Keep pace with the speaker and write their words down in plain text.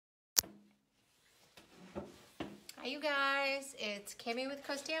Hi you guys, it's Cami with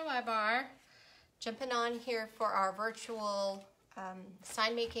Coast DIY Bar, jumping on here for our virtual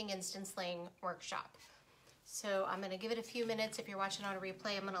sign making and stenciling workshop. So I'm going to give it a few minutes. If you're watching on a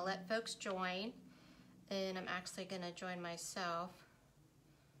replay, I'm going to let folks join, and I'm actually going to join myself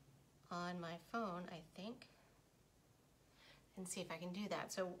on my phone, I think, and see if I can do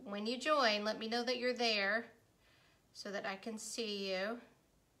that. So when you join, let me know that you're there so that I can see you.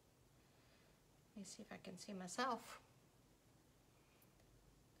 Let me see if I can see myself.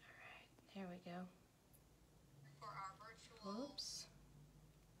 All right, there we go. For our virtual. Oops.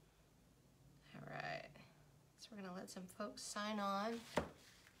 All right. So we're gonna let some folks sign on.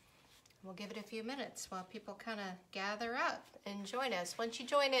 We'll give it a few minutes while people kind of gather up and join us. Once you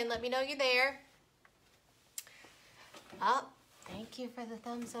join in, let me know you're there. Oh, thank you for the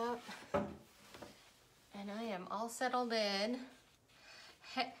thumbs up. And I am all settled in.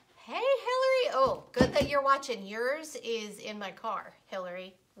 Hey, Hillary. Oh, good that you're watching. Yours is in my car,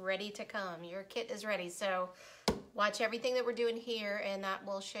 Hillary, ready to come. Your kit is ready. So watch everything that we're doing here, and that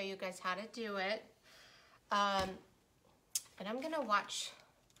will show you guys how to do it. And I'm going to watch,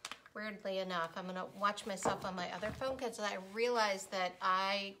 weirdly enough, I'm going to watch myself on my other phone because I realized that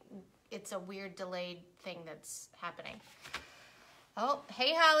it's a weird delayed thing that's happening. Oh,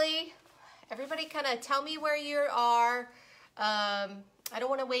 hey, Holly. Everybody kind of tell me where you are. I don't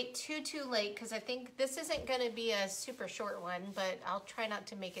want to wait too late because I think this isn't going to be a super short one, but I'll try not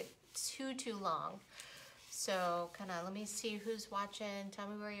to make it too long. So kind of let me see who's watching. Tell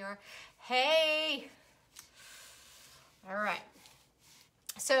me where you are. Hey! All right.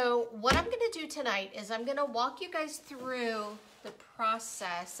 So what I'm going to do tonight is I'm going to walk you guys through the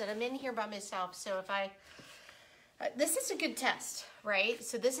process, and I'm in here by myself. So if this is a good test, right?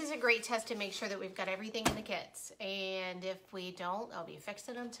 So this is a great test to make sure that we've got everything in the kits. And if we don't, I'll be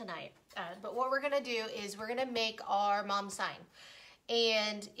fixing them tonight. But what we're gonna do is we're gonna make our mom sign.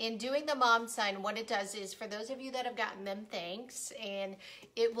 And in doing the mom sign, what it does is, for those of you that have gotten them, thanks. And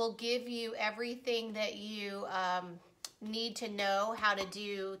it will give you everything that you need to know how to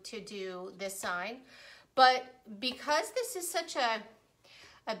do this sign. But because this is such a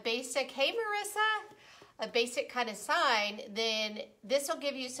basic, hey Marissa, a basic kind of sign, then this will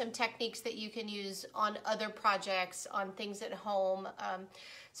give you some techniques that you can use on other projects, on things at home.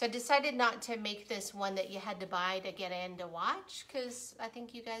 So I decided not to make this one that you had to buy to get in to watch, because I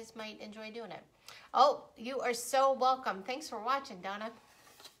think you guys might enjoy doing it. Oh, you are so welcome. Thanks for watching, Donna.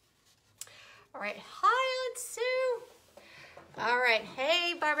 All right, hi, Aunt Sue. All right,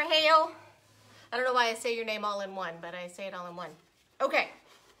 hey, Barbara Hale. I don't know why I say your name all in one, but I say it all in one. Okay.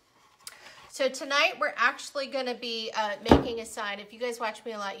 So tonight we're actually going to be making a sign. If you guys watch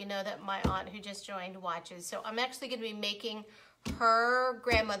me a lot, you know that my aunt who just joined watches. So I'm actually going to be making her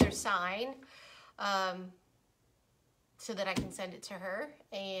grandmother's sign so that I can send it to her.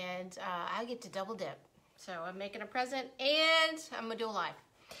 And I get to double dip. So I'm making a present and I'm going to do a live.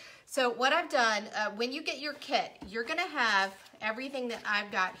 So what I've done, when you get your kit, you're going to have everything that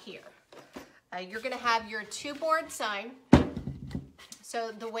I've got here. You're going to have your 2-board sign. So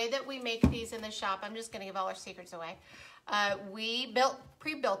the way that we make these in the shop, I'm just going to give all our secrets away. We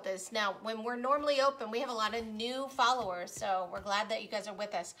pre-built this. Now, when we're normally open, we have a lot of new followers, so we're glad that you guys are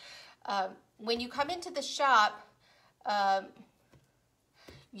with us. When you come into the shop,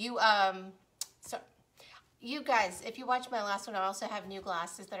 you guys, if you watch my last one, I also have new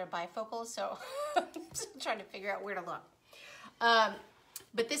glasses that are bifocal, so I'm still trying to figure out where to look.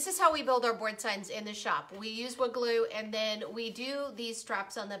 But this is how we build our board signs in the shop. We use wood glue, and then we do these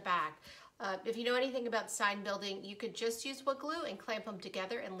straps on the back. If you know anything about sign building, you could just use wood glue and clamp them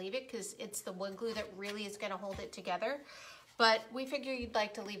together and leave it, because it's the wood glue that really is going to hold it together. But we figure you'd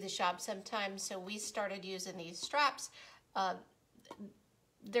like to leave the shop sometimes, so we started using these straps.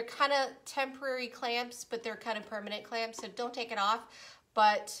 They're kind of temporary clamps, but they're kind of permanent clamps, so don't take it off.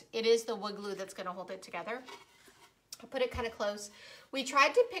 But it is the wood glue that's going to hold it together. I put it kind of close. We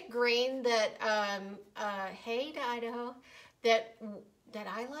tried to pick grain that, hey to Idaho, that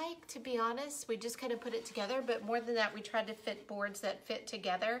I like, to be honest. We just kind of put it together, but more than that, we tried to fit boards that fit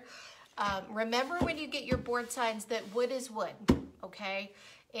together. Remember when you get your board signs that wood is wood, okay?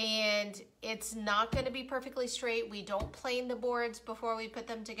 And it's not going to be perfectly straight. We don't plane the boards before we put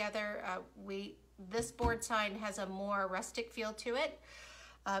them together. This board sign has a more rustic feel to it.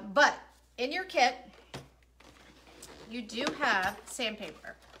 But in your kit, you do have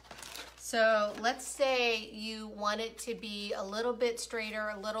sandpaper. So let's say you want it to be a little bit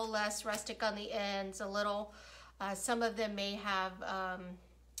straighter, a little less rustic on the ends, a little, some of them may have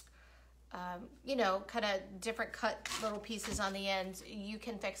you know, kind of different cut little pieces on the ends. You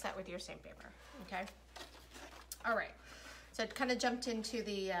can fix that with your sandpaper, okay? All right, so I kind of jumped into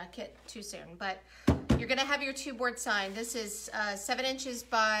the kit too soon, but you're gonna have your 2-board sign. This is 7 inches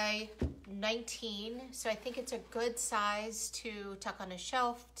by 19, so I think it's a good size to tuck on a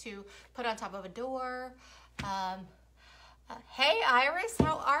shelf, to put on top of a door. Hey Iris,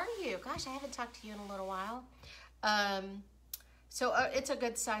 how are you? Gosh, I haven't talked to you in a little while. So it's a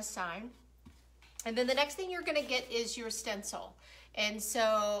good size sign. And then the next thing you're gonna get is your stencil. And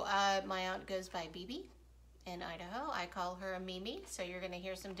so my aunt goes by BB in Idaho. I call her a Mimi, so you're gonna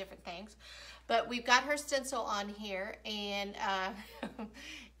hear some different things. But we've got her stencil on here, and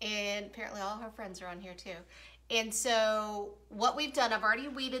and apparently all her friends are on here too. And so what we've done, I've already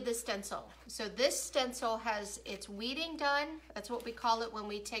weeded the stencil. So this stencil has its weeding done. That's what we call it when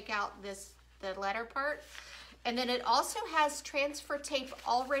we take out the letter part. And then it also has transfer tape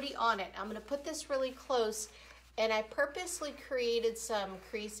already on it. I'm gonna put this really close, and I purposely created some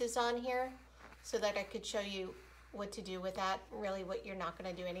creases on here so that I could show you what to do with that. Really, what you're not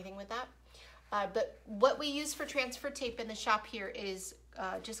gonna do anything with that. But what we use for transfer tape in the shop here is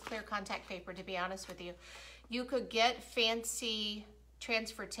just clear contact paper, to be honest with you. You could get fancy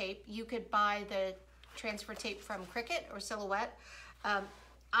transfer tape. You could buy the transfer tape from Cricut or Silhouette.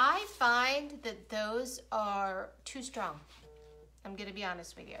 I find that those are too strong. I'm gonna be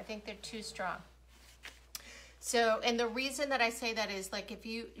honest with you. I think they're too strong. So, and the reason that I say that is, like, if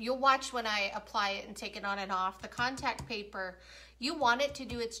you'll watch when I apply it and take it on and off, the contact paper, you want it to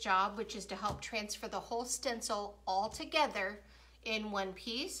do its job, which is to help transfer the whole stencil all together in one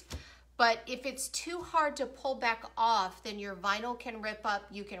piece. But if it's too hard to pull back off, then your vinyl can rip up,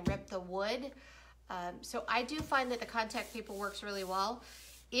 you can rip the wood. So I do find that the contact paper works really well.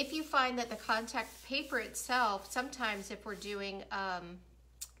 If you find that the contact paper itself, sometimes if we're doing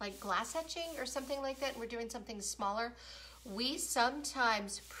like glass etching or something like that, and we're doing something smaller, we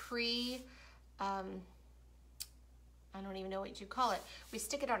sometimes I don't even know what you call it. We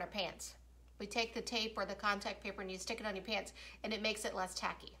stick it on our pants. We take the tape or the contact paper and you stick it on your pants, and it makes it less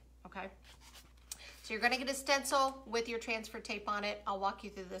tacky, okay? So you're gonna get a stencil with your transfer tape on it. I'll walk you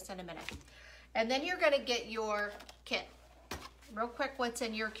through this in a minute. And then you're gonna get your kit. Real quick, what's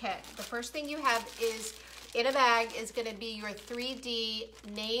in your kit? The first thing you have is, in a bag, is gonna be your 3D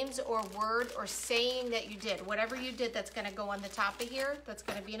names or word or saying that you did. Whatever you did, that's gonna go on the top of here. That's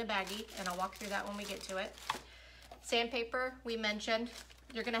gonna be in a baggie, and I'll walk through that when we get to it. Sandpaper, we mentioned.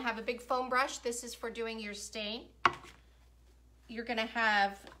 You're gonna have a big foam brush. This is for doing your stain. You're gonna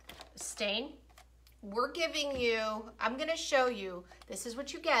have stain. We're giving you, I'm gonna show you, this is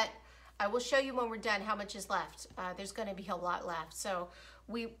what you get. I will show you when we're done how much is left. There's gonna be a lot left. So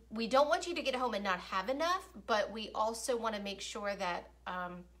we don't want you to get home and not have enough, but we also wanna make sure that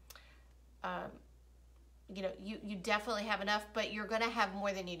you know, you definitely have enough, but you're gonna have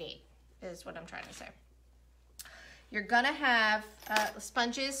more than you need, is what I'm trying to say. You're gonna have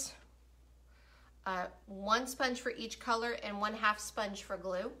sponges, 1 sponge for each color and 1/2 sponge for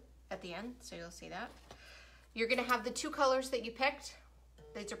glue at the end, so you'll see that. You're gonna have the 2 colors that you picked.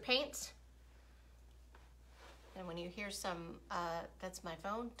 These are paints. And when you hear some, that's my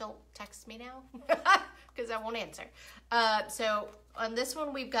phone, don't text me now, because I won't answer. So on this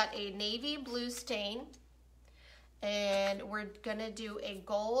one, we've got a navy blue stain, and we're gonna do a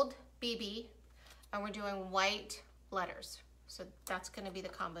gold BB, and we're doing white letters. So that's gonna be the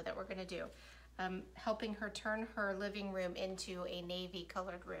combo that we're gonna do. Helping her turn her living room into a navy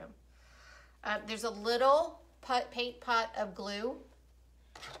colored room. There's a little paint pot of glue.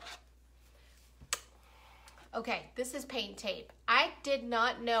 Okay, this is paint tape. I did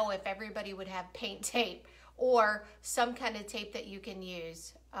not know if everybody would have paint tape or some kind of tape that you can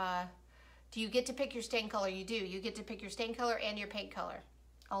use. Do you get to pick your stain color? You do. You get to pick your stain color and your paint color.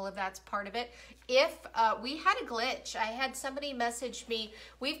 All of that's part of it. If we had a glitch, I had somebody message me.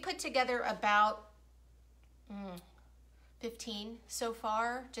 We've put together about 15 so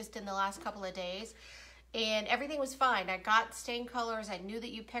far, just in the last couple of days. And everything was fine. I got stain colors. I knew that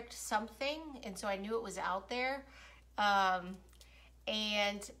you picked something, and so I knew it was out there.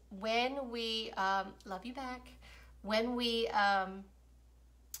 And when we, love you back, when we,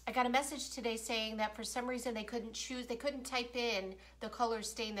 I got a message today saying that for some reason they couldn't type in the color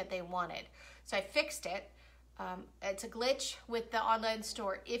stain that they wanted. So I fixed it. It's a glitch with the online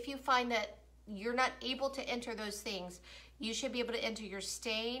store. If you find that you're not able to enter those things, you should be able to enter your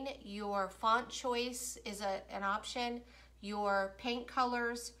stain, your font choice is an option, your paint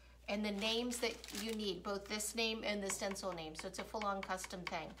colors, and the names that you need, both this name and the stencil name. So it's a full-on custom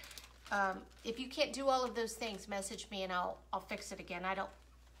thing. If you can't do all of those things, message me and I'll fix it again.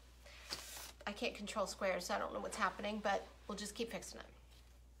 I can't control squares, so I don't know what's happening, but we'll just keep fixing it.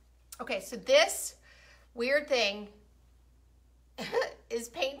 Okay, so this Weird thing is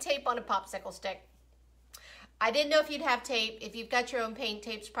paint tape on a popsicle stick. I didn't know if you'd have tape. If you've got your own paint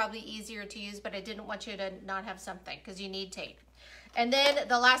tape, it's probably easier to use, but I didn't want you to not have something because you need tape. And then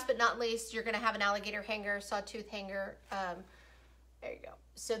the last but not least, you're going to have an alligator hanger, sawtooth hanger. There you go.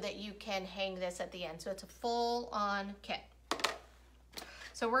 So that you can hang this at the end. So it's a full-on kit.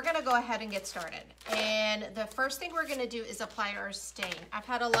 So we're going to go ahead and get started. And the first thing we're going to do is apply our stain. I've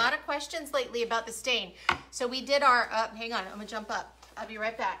had a lot of questions lately about the stain. So we did our, hang on, I'm going to jump up. I'll be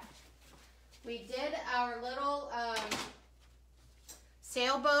right back. We did our little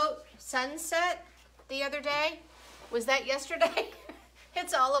sailboat sunset the other day. Was that yesterday?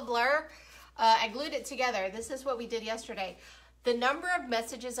 It's all a blur. I glued it together. This is what we did yesterday. The number of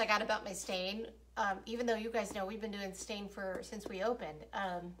messages I got about my stain, even though you guys know we've been doing stain since we opened.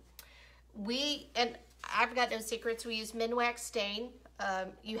 And I've got no secrets. We use Minwax stain.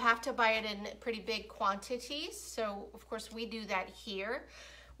 You have to buy it in pretty big quantities. So of course we do that here.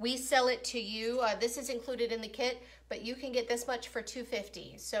 We sell it to you. This is included in the kit, but you can get this much for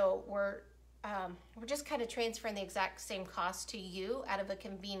 $2.50. So we're just kind of transferring the exact same cost to you out of a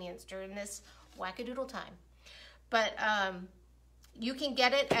convenience during this wackadoodle time. But you can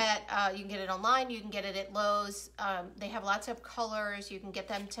get it at, you can get it online, you can get it at Lowe's. They have lots of colors. You can get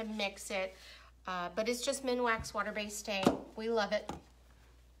them to mix it. But it's just Minwax water-based stain. We love it.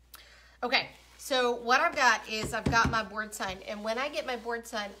 Okay, so what I've got is I've got my board sign. And when I get my board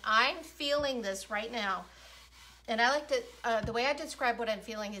sign, I'm feeling this right now. And I like to, the way I describe what I'm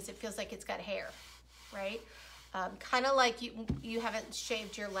feeling is it feels like it's got hair, right? Kind of like you haven't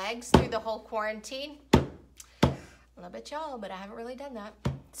shaved your legs through the whole quarantine. I love it, y'all, but I haven't really done that.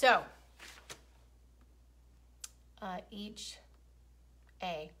 So, each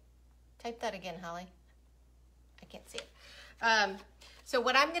A. Type that again, Holly. I can't see it. So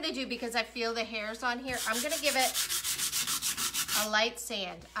what I'm going to do, because I feel the hairs on here, I'm going to give it a light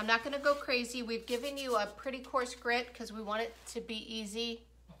sand. I'm not going to go crazy. We've given you a pretty coarse grit because we want it to be easy.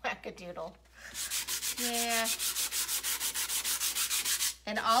 Wackadoodle. Yeah.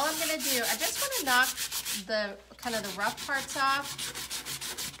 And all I'm going to do, I just want to knock the kind of the rough parts off.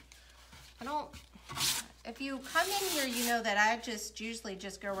 If you come in here, you know that I usually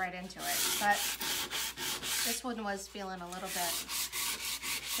just go right into it. But this one was feeling a little bit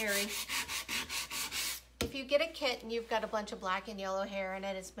hairy. If you get a kit and you've got a bunch of black and yellow hair in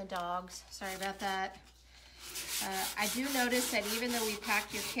it, it's my dog's. Sorry about that. I do notice that even though we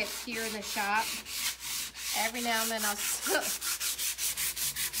pack your kits here in the shop, every now and then they're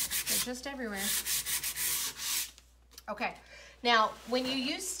just everywhere. Okay, now when you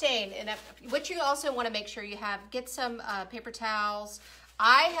use stain, and what you also want to make sure you have, get some paper towels.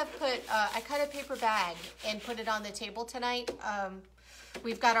 I have put, I cut a paper bag and put it on the table tonight.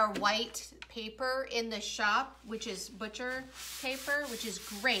 We've got our white paper in the shop, which is butcher paper, which is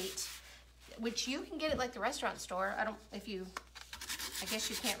great, which you can get at like the restaurant store. I guess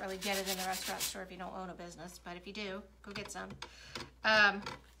you can't really get it in the restaurant store if you don't own a business, but if you do, go get some.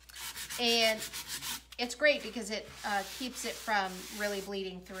 And it's great because it keeps it from really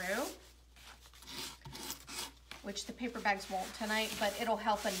bleeding through, which the paper bags won't tonight, but it'll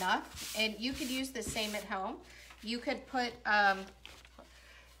help enough. And you could use the same at home. You could put, hold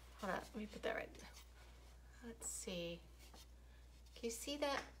on, let me put that right there. Let's see. Can you see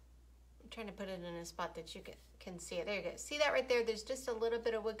that? I'm trying to put it in a spot that you can see it. There you go. See that right there? There's just a little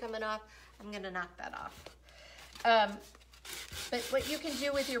bit of wood coming off. I'm going to knock that off. But what you can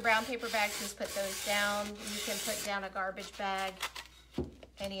do with your brown paper bags is put those down. You can put down a garbage bag.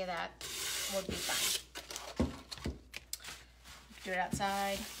 Any of that will be fine. Do it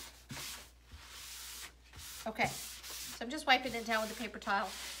outside. Okay, so I'm just wiping it down with a paper towel.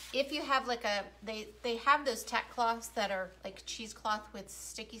 If you have like they have those tack cloths that are like cheesecloth with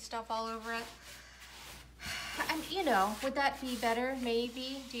sticky stuff all over it. And you know, would that be better?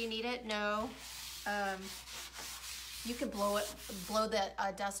 Maybe. Do you need it? No. You can blow the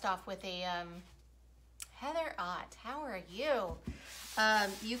dust off with a, Heather Ott, how are you?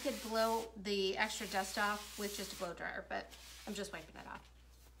 You could blow the extra dust off with just a blow dryer, but I'm just wiping it off.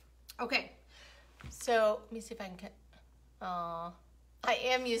 Okay, so let me see if I can get, I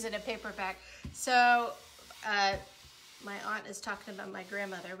am using a paper bag. So my aunt is talking about my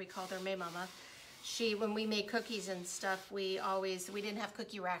grandmother. We called her May Mama. When we made cookies and stuff, we didn't have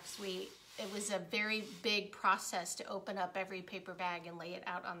cookie racks. It was a very big process to open up every paper bag and lay it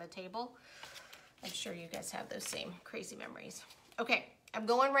out on the table. I'm sure you guys have those same crazy memories. Okay, I'm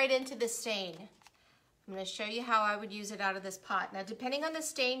going right into the stain. I'm going to show you how I would use it out of this pot. Now, depending on the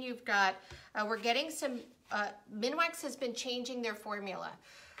stain you've got, we're getting some, Minwax has been changing their formula.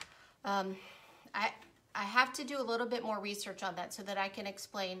 I have to do a little bit more research on that so that I can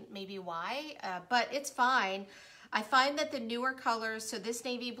explain maybe why, but it's fine. I find that the newer colors, so this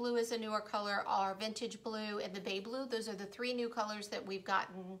navy blue is a newer color, our vintage blue and the bay blue, those are the 3 new colors that we've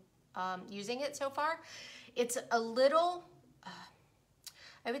gotten using it so far. It's a little,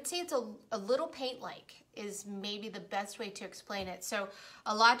 I would say it's a little paint-like is maybe the best way to explain it. So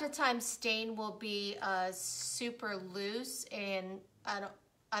a lot of times stain will be super loose, and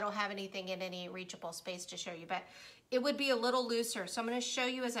I don't have anything in any reachable space to show you, but it would be a little looser. So I'm going to show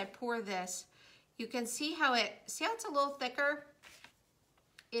you as I pour this. You can see how it's a little thicker.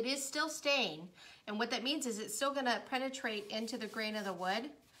 It is still stain, and what that means is it's still going to penetrate into the grain of the wood,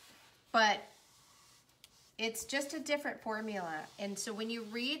 but it's just a different formula. And so when you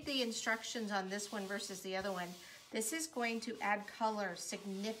read the instructions on this one versus the other one, this is going to add color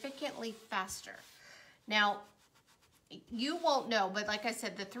significantly faster. Now, you won't know, but like I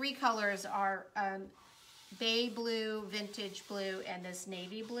said, the 3 colors are bay blue, vintage blue, and this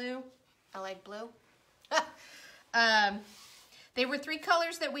navy blue. I like blue. They were 3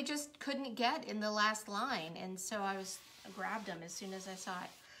 colors that we just couldn't get in the last line, and so I grabbed them as soon as I saw it.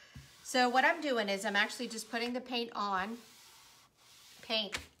 So what I'm doing is I'm actually just putting the paint on.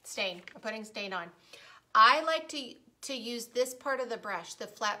 Stain. I'm putting stain on. I like to use this part of the brush, the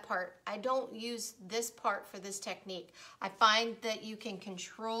flat part. I don't use this part for this technique. I find that you can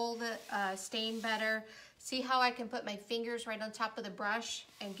control the stain better. See how I can put my fingers right on top of the brush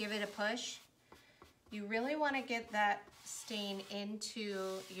and give it a push? You really want to get that stain into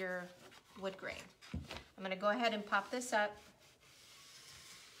your wood grain. I'm going to go ahead and pop this up.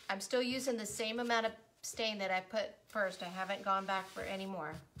 I'm still using the same amount of stain that I put first. I haven't gone back for any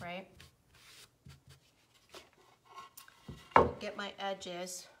more, right? Get my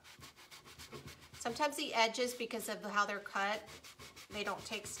edges. Sometimes the edges, because of how they're cut, they don't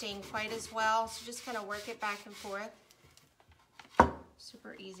take stain quite as well. So just kind of work it back and forth.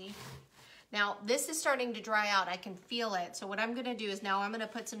 Super easy. Now this is starting to dry out. I can feel it. So what I'm going to do is now I'm going to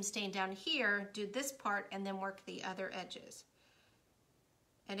put some stain down here, do this part, and then work the other edges.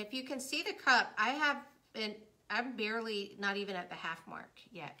 And if you can see the cup, I'm barely not even at the half mark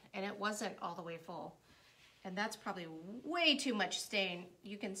yet, and it wasn't all the way full. And that's probably way too much stain.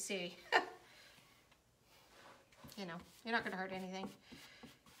 You can see. You know, you're not going to hurt anything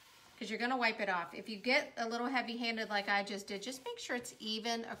because you're going to wipe it off. If you get a little heavy-handed like I just did, just make sure it's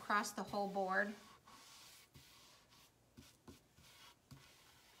even across the whole board.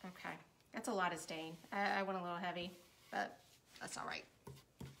 Okay, that's a lot of stain. I went a little heavy, but that's all right.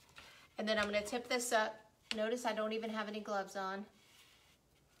 And then I'm going to tip this up. Notice I don't even have any gloves on.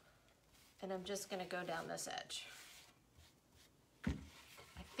 And I'm just going to go down this edge.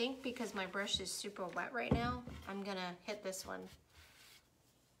 I think because my brush is super wet right now, I'm going to hit this one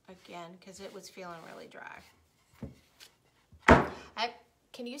again because it was feeling really dry.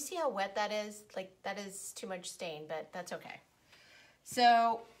 Can you see how wet that is? Like, that is too much stain, but that's okay.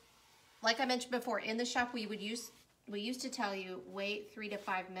 So, like I mentioned before, in the shop we used to tell you wait 3 to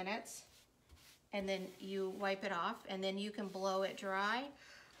 5 minutes and then you wipe it off and then you can blow it dry.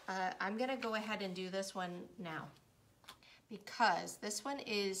 I'm gonna go ahead and do this one now because this one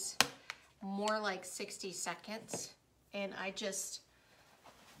is more like 60 seconds and I just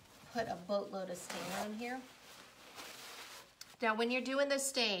put a boatload of stain on here. Now when you're doing the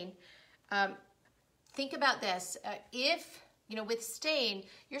stain, think about this. If, you know, with stain,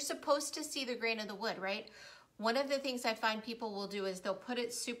 you're supposed to see the grain of the wood, right? One of the things I find people will do is they'll put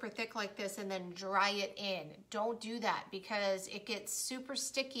it super thick like this and then dry it in. Don't do that because it gets super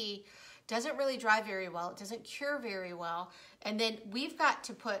sticky, doesn't really dry very well, it doesn't cure very well, and then we've got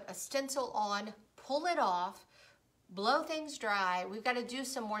to put a stencil on, pull it off, blow things dry. We've got to do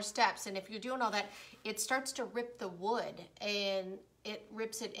some more steps, and if you're doing all that, it starts to rip the wood and it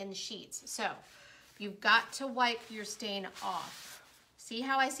rips it in sheets. So you've got to wipe your stain off. See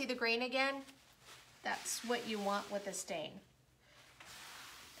how I see the grain again? That's what you want with a stain.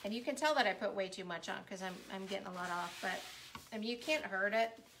 And you can tell that I put way too much on because I'm getting a lot off, but I mean, you can't hurt it.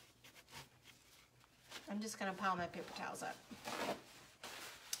 I'm just gonna pile my paper towels up.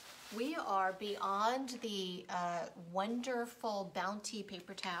 We are beyond the wonderful Bounty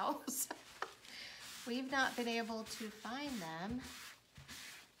paper towels. We've not been able to find them.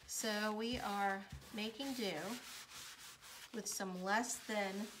 So we are making do with some less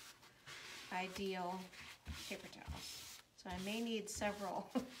than ideal paper towels. So I may need several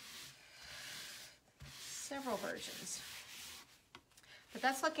versions. But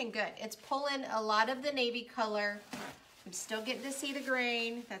that's looking good. It's pulling a lot of the navy color. I'm still getting to see the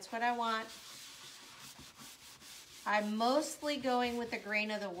grain. That's what I want. I'm mostly going with the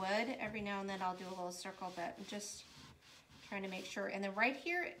grain of the wood. Every now and then I'll do a little circle, but I'm just trying to make sure. And then right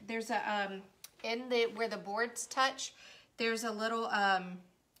here, there's a, where the boards touch, there's a little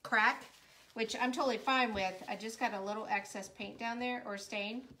crack, which I'm totally fine with. I just got a little excess paint down there, or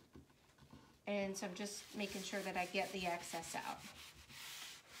stain. And so I'm just making sure that I get the excess out.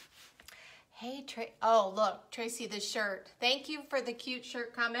 Hey, oh, look, Tracy, the shirt. Thank you for the cute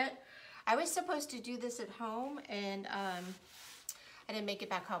shirt comment. I was supposed to do this at home, and I didn't make it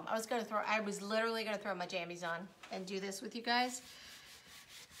back home. I was literally gonna throw my jammies on and do this with you guys,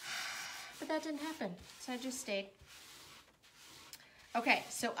 but that didn't happen, so I just stayed. Okay,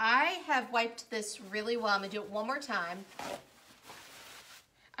 so I have wiped this really well. I'm gonna do it one more time.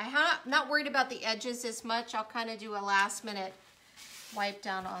 I'm not worried about the edges as much. I'll kind of do a last minute wipe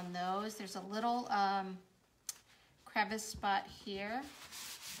down on those. There's a little crevice spot here.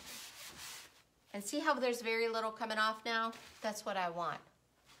 And see how there's very little coming off now? That's what I want.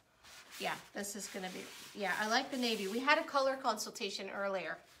 Yeah, this is gonna be, yeah, I like the navy. We had a color consultation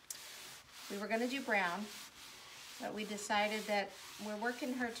earlier. We were gonna do brown, but we decided that we're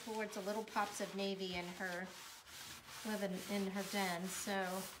working her towards a little pops of navy in her, living in her den, so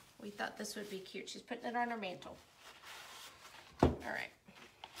we thought this would be cute. She's putting it on her mantle. All right.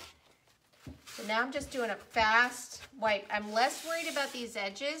 So now I'm just doing a fast wipe. I'm less worried about these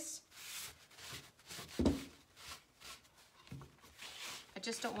edges. I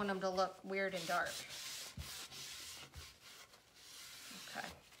just don't want them to look weird and dark. Okay.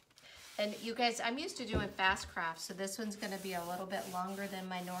 And you guys, I'm used to doing fast crafts, so this one's gonna be a little bit longer than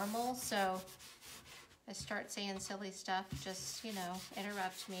my normal, so I start saying silly stuff, just, you know,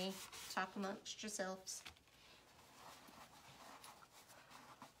 interrupt me, talk amongst yourselves.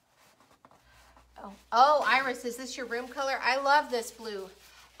 Oh, Iris, is this your room color? I love this blue.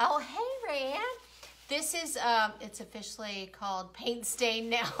 Oh, hey, Rayanne. This is, it's officially called paint stain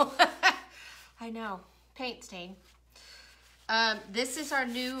now. I know, paint stain. This is our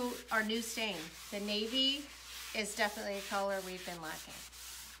new stain. The navy is definitely a color we've been lacking.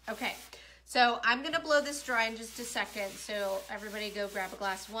 Okay, so I'm gonna blow this dry in just a second. So everybody go grab a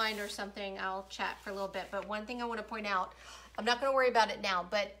glass of wine or something. I'll chat for a little bit. But one thing I wanna point out, I'm not gonna worry about it now,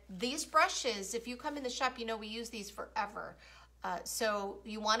 but these brushes, if you come in the shop, you know we use these forever. So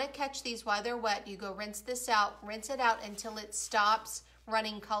you want to catch these while they're wet. You go rinse this out, rinse it out until it stops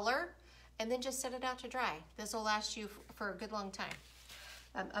running color, and then just set it out to dry. This will last you for a good long time.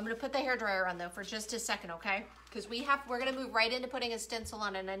 I'm going to put the hairdryer on though for just a second, okay? Because we're going to move right into putting a stencil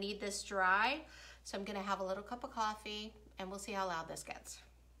on, and I need this dry. So I'm going to have a little cup of coffee, and we'll see how loud this gets.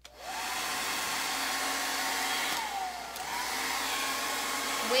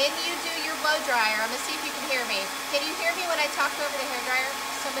 When you do your blow dryer, I'm gonna see if you can hear me. Can you hear me when I talk over the hairdryer?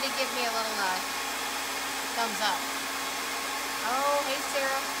 Somebody give me a little thumbs up. Oh, hey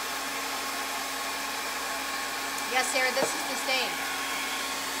Sarah. Yes, Sarah, this is the stain.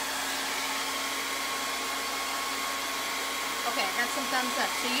 Okay, I got some thumbs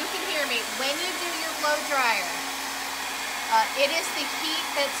up. So you can hear me. When you do your blow dryer, it is the heat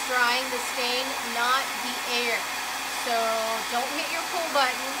that's drying the stain, not the air. So don't hit your pull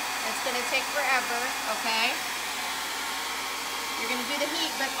button. It's gonna take forever, okay? You're gonna do the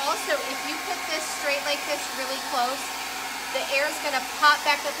heat, but also if you put this straight like this really close, the air is gonna pop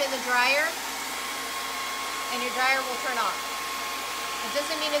back up in the dryer and your dryer will turn off. It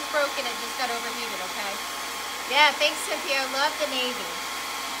doesn't mean it's broken, it just got overheated, okay? Yeah, thanks Cynthia, I love the navy.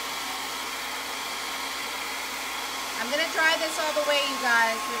 I'm gonna dry this all the way, you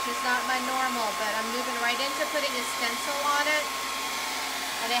guys, which is not my normal, but I'm moving right into putting a stencil on it,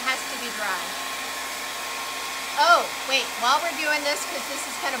 and it has to be dry. Oh, wait, while we're doing this, because this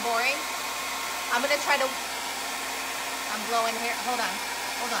is kind of boring, I'm gonna try to, I'm blowing here, hold on.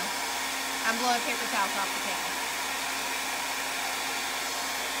 I'm blowing paper towels off the table.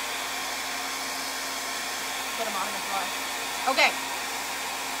 Put them on the floor. Okay,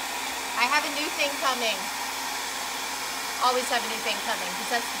 I have a new thing coming. Always have a new thing coming, because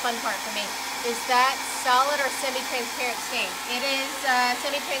that's the fun part for me. Is that solid or semi-transparent stain? It is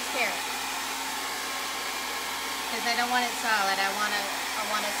semi-transparent. Because I don't want it solid. I want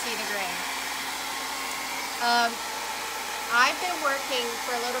to see the grain. I've been working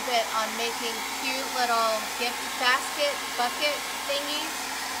for a little bit on making cute little gift basket bucket thingies.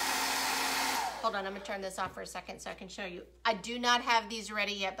 Hold on, I'm gonna turn this off for a second so I can show you. I do not have these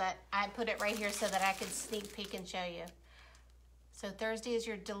ready yet, but I put it right here so that I can sneak peek and show you. So Thursday is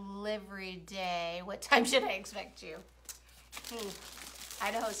your delivery day. What time should I expect you?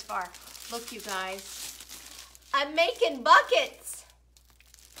 Idaho's far. Look, you guys. I'm making buckets.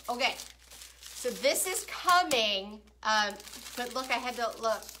 Okay. So this is coming, but look, I had to,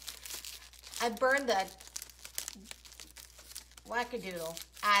 look, I burned the wackadoodle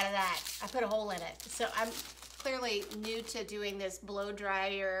out of that. I put a hole in it. So I'm clearly new to doing this blow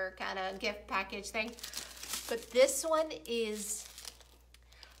dryer kind of gift package thing. But this one is,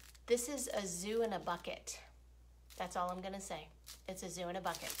 this is a zoo in a bucket. That's all I'm gonna say. It's a zoo in a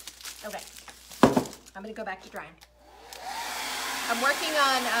bucket. Okay, I'm gonna go back to drying. I'm working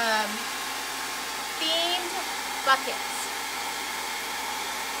on themed buckets.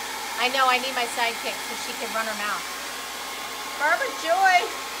 I know I need my sidekick so she can run her mouth. Barbara Joy,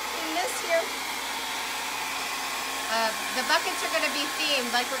 we miss you. The buckets are going to be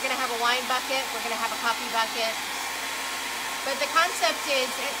themed, like we're going to have a wine bucket, we're going to have a coffee bucket. But the concept is,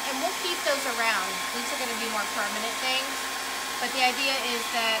 and we'll keep those around, these are going to be more permanent things. But the idea is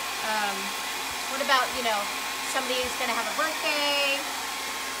that, what about, you know, somebody's going to have a birthday,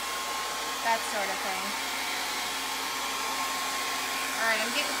 that sort of thing. All right,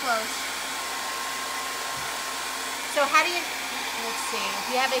 I'm getting close. So how do you, let's see, if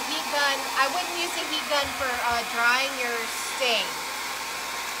you have a heat gun, I wouldn't use a heat gun for drying your stain.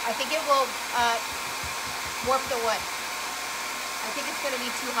 I think it will warp the wood. I think it's going to be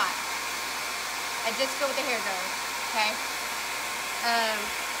too hot. I just go with the hair dryer, okay?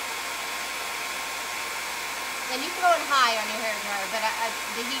 And you can go in high on your hair dryer, but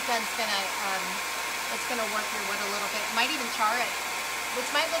the heat gun's gonna, it's gonna warp your wood a little bit. It might even char it,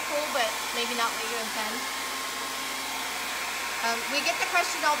 which might look cool, but maybe not what you intend. We get the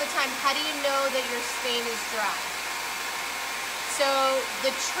question all the time, how do you know that your stain is dry? So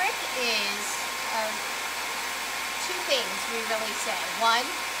the trick is two things we really say. One,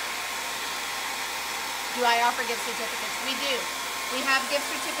 do I offer gift certificates? We do. We have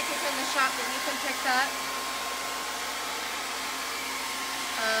gift certificates in the shop that you can pick up.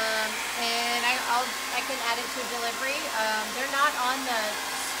 And I can add it to a delivery. They're not on the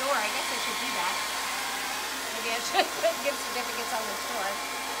store. I guess I should do that. Maybe I should put gift certificates on the store.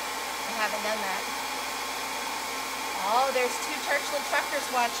 I haven't done that. Oh, there's two Churchland truckers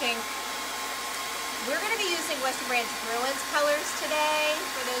watching. We're going to be using Western Branch Bruins colors today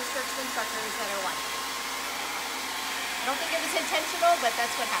for those Churchland truckers that are watching. I don't think it was intentional, but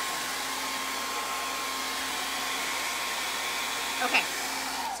that's what happened. Okay.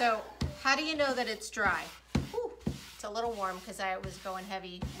 So, how do you know that it's dry? Whew, it's a little warm because I was going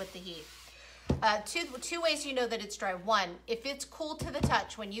heavy with the heat. Two ways you know that it's dry. One, if it's cool to the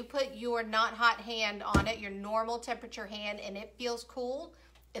touch, when you put your not hot hand on it, your normal temperature hand, and it feels cool,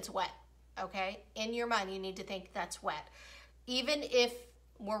 it's wet, okay? In your mind, you need to think that's wet. Even if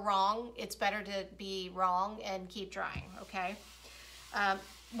we're wrong, it's better to be wrong and keep drying, okay?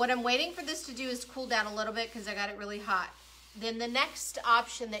 What I'm waiting for this to do is cool down a little bit because I got it really hot. Then the next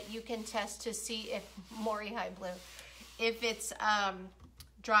option that you can test to see if Maury High Blue, if it's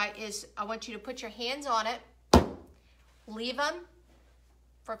dry, is I want you to put your hands on it, leave them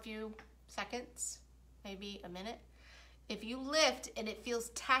for a few seconds, maybe a minute. If you lift and it feels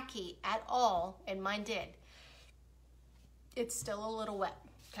tacky at all, and mine did, it's still a little wet,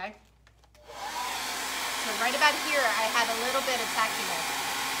 okay? So right about here, I had a little bit of tackiness.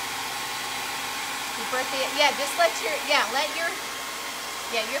 Your birthday, yeah, just let your, your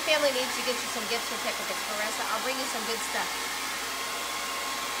family needs to get you some gift certificates. Marissa, I'll bring you some good stuff.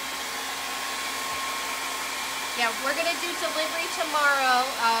 Yeah, we're gonna do delivery tomorrow.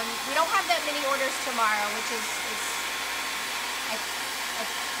 We don't have that many orders tomorrow, which is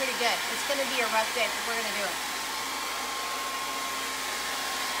pretty good. It's gonna be a rough day, but we're gonna do it.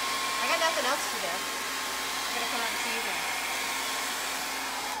 I got nothing else to do. I'm gonna come out and see you guys.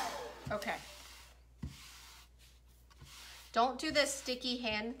 Okay. Don't do this sticky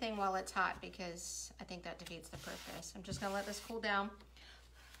hand thing while it's hot because I think that defeats the purpose. I'm just gonna let this cool down.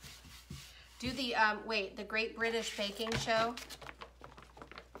 Do the, the Great British Baking Show.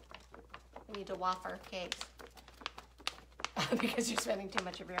 We need to wafer cakes. Because you're spending too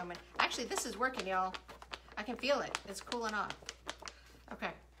much of your own money. Actually, this is working, y'all. I can feel it. It's cooling off.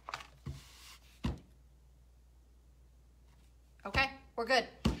 Okay. Okay, we're good.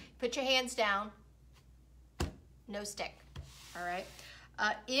 Put your hands down. No stick. All right.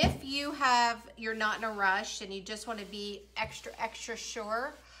 If you're not in a rush and you just want to be extra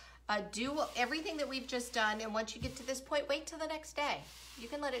sure, do everything that we've just done. And once you get to this point, wait till the next day. You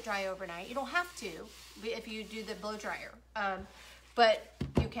can let it dry overnight. You don't have to if you do the blow dryer, but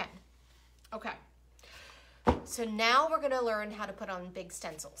you can. Okay. So now we're going to learn how to put on big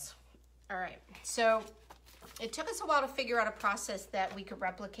stencils. All right. So it took us a while to figure out a process that we could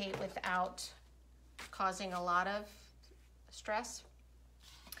replicate without causing a lot of stress.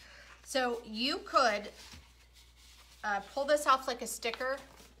 So you could pull this off like a sticker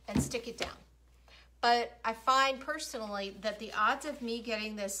and stick it down. But I find personally that the odds of me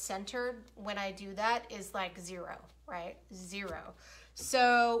getting this centered when I do that is like 0, right? 0.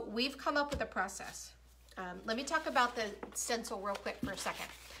 So we've come up with a process. Let me talk about the stencil real quick for a second.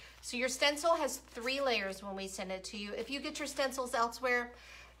 So your stencil has 3 layers when we send it to you. If you get your stencils elsewhere,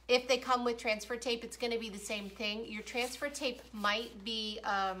 if they come with transfer tape, it's going to be the same thing. Your transfer tape might be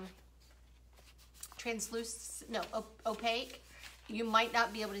opaque. You might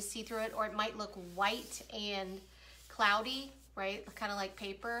not be able to see through it, or it might look white and cloudy, right? Kind of like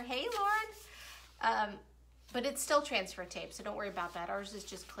paper. Hey, Lauren. But it's still transfer tape, so don't worry about that. Ours is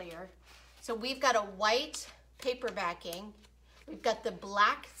just clear. So we've got a white paper backing. We've got the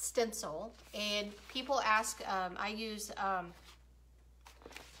black stencil, and people ask, I use, oh,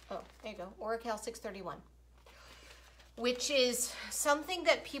 there you go, Oracle 631, which is something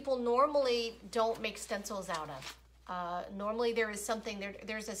that people normally don't make stencils out of. Normally there is something,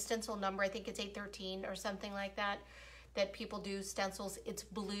 there's a stencil number, I think it's 813 or something like that, that people do stencils. It's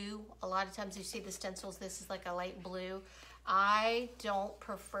blue. A lot of times you see the stencils, this is like a light blue. I don't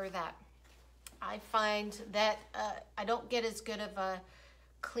prefer that. I find that I don't get as good of a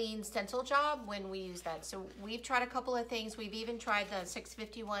clean stencil job when we use that. So we've tried a couple of things. We've even tried the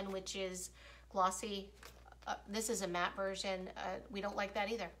 651, which is glossy. This is a matte version. We don't like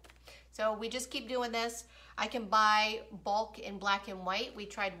that either. So we just keep doing this. I can buy bulk in black and white. We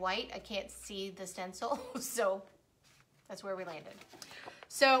tried white. I can't see the stencil, so that's where we landed.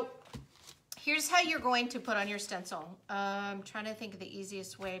 So here's how you're going to put on your stencil. I'm trying to think of the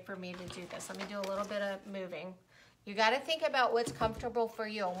easiest way for me to do this. Let me do a little bit of moving. You got to think about what's comfortable for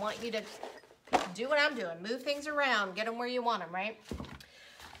you. I want you to do what I'm doing. Move things around. Get them where you want them, right?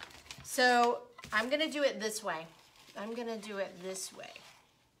 So I'm going to do it this way. I'm going to do it this way.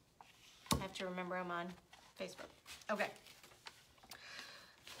 I have to remember I'm on Facebook. Okay.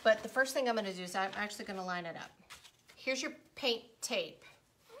 But the first thing I'm going to do is I'm actually going to line it up. Here's your paint tape.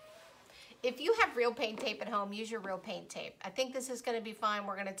 If you have real paint tape at home, use your real paint tape. I think this is going to be fine.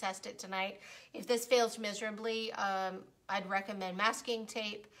 We're going to test it tonight. If this fails miserably, I'd recommend masking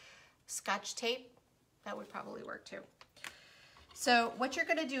tape, Scotch tape. That would probably work too. So what you're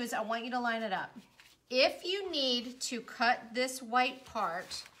going to do is I want you to line it up. If you need to cut this white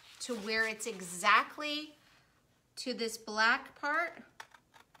part to where it's exactly to this black part,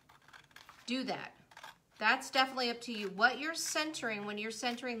 do that. That's definitely up to you. What you're centering when you're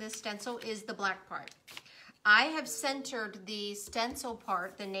centering this stencil is the black part. I have centered the stencil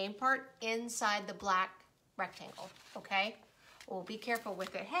part, the name part, inside the black rectangle, okay? Well, be careful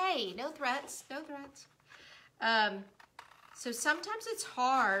with it. Hey, no threats, no threats. So sometimes it's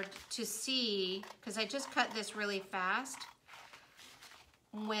hard to see, because I just cut this really fast,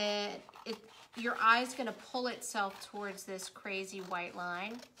 when your eye's gonna pull itself towards this crazy white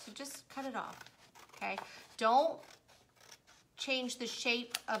line. So just cut it off. Okay, don't change the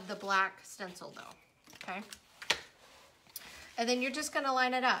shape of the black stencil though, okay? And then you're just gonna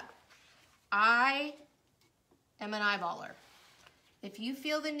line it up. I am an eyeballer. If you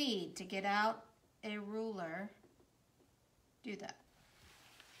feel the need to get out a ruler, do that.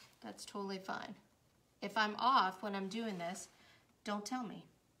 That's totally fine. If I'm off when I'm doing this, don't tell me.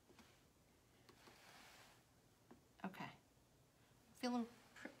 Okay, feeling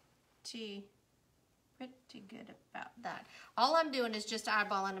pretty good about that. All I'm doing is just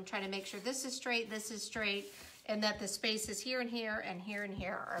eyeballing. I'm trying to make sure this is straight, and that the spaces here and here and here and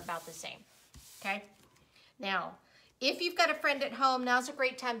here are about the same, okay? Now, if you've got a friend at home, now's a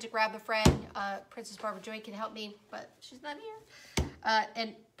great time to grab a friend. Princess Barbara Joy can help me, but she's not here.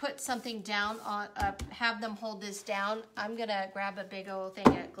 And put something down on, have them hold this down. I'm gonna grab a big old thing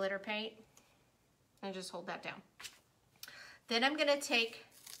of glitter paint and just hold that down. Then I'm gonna take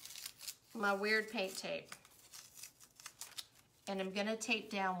my weird paint tape and I'm gonna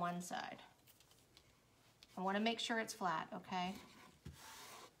tape down one side. I wanna make sure it's flat, okay?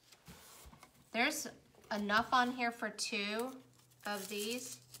 There's enough on here for 2 of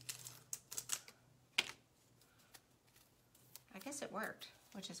these. I guess it worked,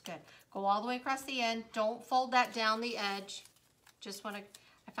 which is good. Go all the way across the end. Don't fold that down the edge. Just wanna,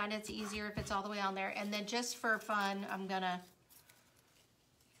 I find it's easier if it's all the way on there. And then just for fun, I'm gonna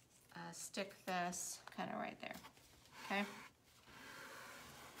stick this kind of right there, okay?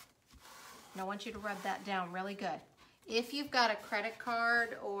 And I want you to rub that down really good. If you've got a credit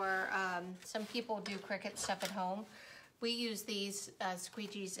card or some people do Cricut stuff at home, we use these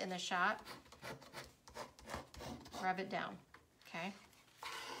squeegees in the shop. Rub it down, okay?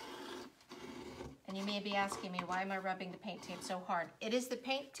 And you may be asking me, why am I rubbing the paint tape so hard? It is the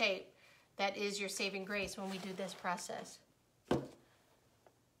paint tape That is your saving grace when we do this process.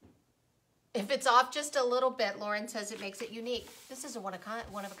 If it's off just a little bit, Lauren says it makes it unique. This is one of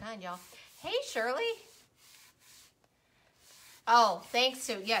a kind, y'all. Hey, Shirley. Oh, thanks,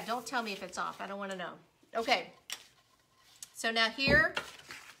 Sue. Yeah, don't tell me if it's off. I don't want to know. Okay. So now here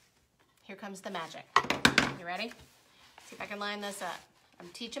comes the magic. You ready? See if I can line this up. I'm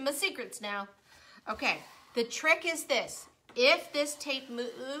teaching my secrets now. Okay. The trick is this. If this tape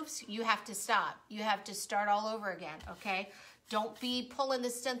moves, you have to stop. You have to start all over again, okay? Don't be pulling the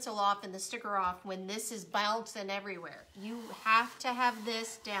stencil off and the sticker off when this is bouncing everywhere. You have to have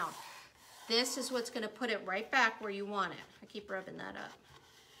this down. This is what's going to put it right back where you want it. I keep rubbing that up.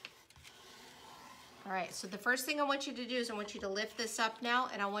 All right, so the first thing I want you to do is I want you to lift this up now,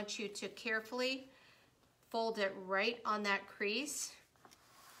 and I want you to carefully fold it right on that crease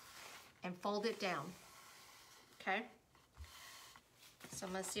and fold it down, okay? So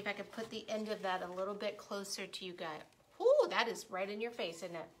I'm gonna see if I can put the end of that a little bit closer to you guys. Ooh, that is right in your face,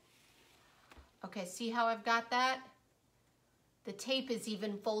 isn't it? Okay, see how I've got that? The tape is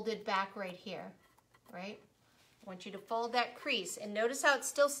even folded back right here, right? I want you to fold that crease, and notice how it's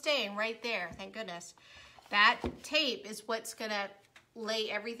still staying right there, thank goodness. That tape is what's gonna lay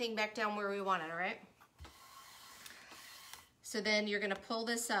everything back down where we want it, all right? So then you're gonna pull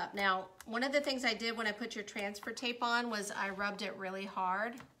this up. Now, one of the things I did when I put your transfer tape on was I rubbed it really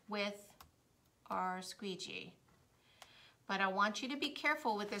hard with our squeegee. But I want you to be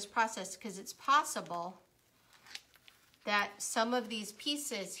careful with this process because it's possible that some of these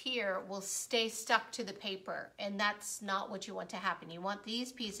pieces here will stay stuck to the paper, and that's not what you want to happen. You want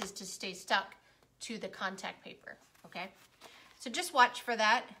these pieces to stay stuck to the contact paper, okay? So just watch for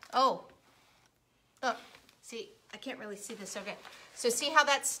that. Oh, look, see, I can't really see this, okay. So see how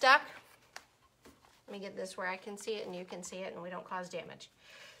that's stuck? Let me get this where I can see it and you can see it and we don't cause damage.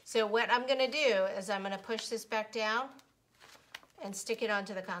 So what I'm gonna do is I'm gonna push this back down and stick it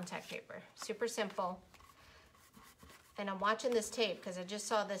onto the contact paper. Super simple. And I'm watching this tape because I just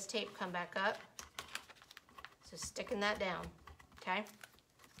saw this tape come back up. So sticking that down, okay?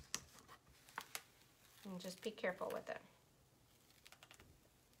 And just be careful with it.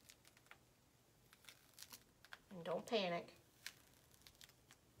 And don't panic.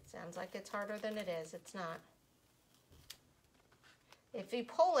 Sounds like it's harder than it is. It's not. If you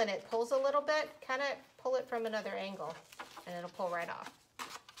pull in, it pulls a little bit. Kind of pull it from another angle and it'll pull right off.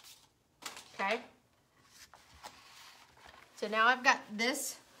 Okay? So now I've got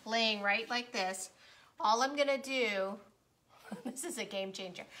this laying right like this. All I'm gonna do, this is a game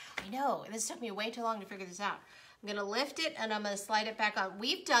changer. I know, this took me way too long to figure this out. I'm gonna lift it and I'm gonna slide it back on.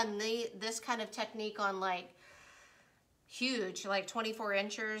 We've done this kind of technique on like huge, like 24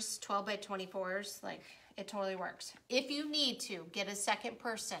 inches, 12 by 24s, like it totally works. If you need to, get a second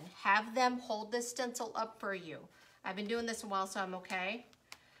person, have them hold this stencil up for you. I've been doing this a while, so I'm okay.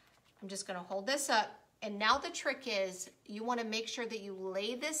 I'm just gonna hold this up. And now the trick is you wanna make sure that you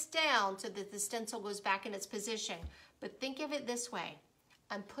lay this down so that the stencil goes back in its position. But think of it this way.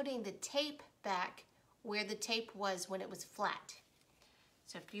 I'm putting the tape back where the tape was when it was flat.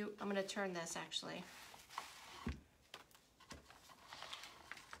 So I'm gonna turn this actually.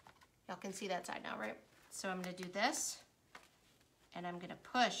 Y'all can see that side now, right? So I'm gonna do this and I'm gonna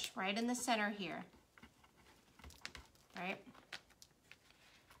push right in the center here, right?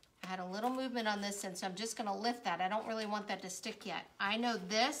 I had a little movement on this end, so I'm just gonna lift that. I don't really want that to stick yet. I know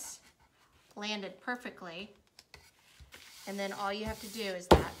this landed perfectly, and then all you have to do is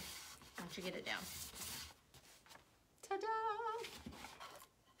that, once you get it down. Ta-da!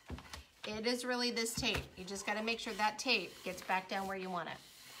 It is really this tape. You just gotta make sure that tape gets back down where you want it.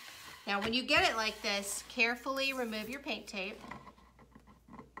 Now, when you get it like this, carefully remove your paint tape.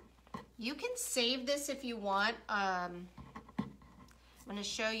 You can save this if you want. I'm gonna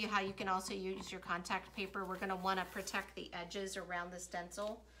show you how you can also use your contact paper. We're gonna wanna protect the edges around the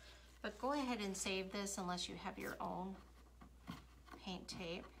stencil, but go ahead and save this unless you have your own paint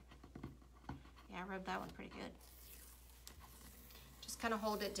tape. Yeah, I rubbed that one pretty good. Just kind of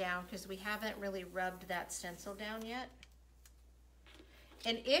hold it down because we haven't really rubbed that stencil down yet.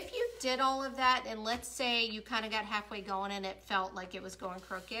 And if you did all of that, and let's say you kind of got halfway going and it felt like it was going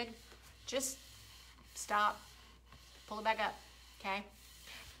crooked, just stop, pull it back up, okay?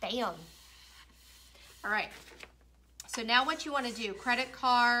 Bam. All right, so now what you want to do, credit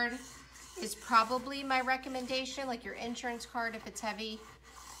card is probably my recommendation, like your insurance card if it's heavy,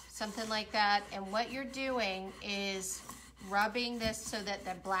 something like that. And what you're doing is rubbing this so that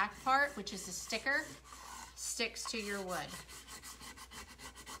the black part, which is the sticker, sticks to your wood.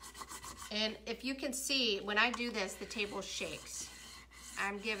 And if you can see, when I do this, the table shakes.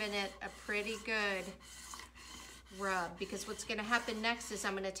 I'm giving it a pretty good rub, because what's gonna happen next is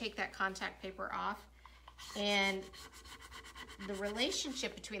I'm gonna take that contact paper off, and the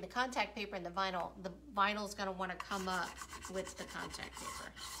relationship between the contact paper and the vinyl is gonna wanna come up with the contact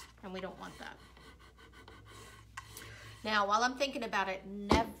paper, and we don't want that. Now, while I'm thinking about it,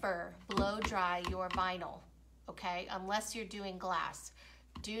 never blow dry your vinyl, okay? Unless you're doing glass.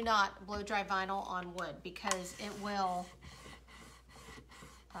 Do not blow dry vinyl on wood, because it will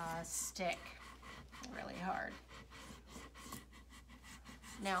stick really hard.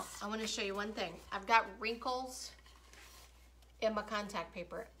 Now, I want to show you one thing. I've got wrinkles in my contact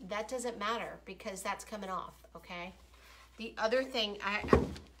paper. That doesn't matter, because that's coming off, okay? The other thing,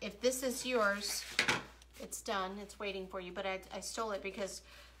 if this is yours, it's done, it's waiting for you, but I stole it because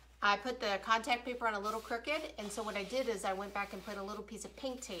I put the contact paper on a little crooked, and so what I did is I went back and put a little piece of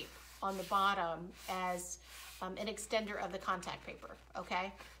pink tape on the bottom as an extender of the contact paper,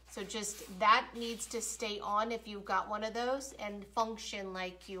 okay? So just, that needs to stay on if you've got one of those and function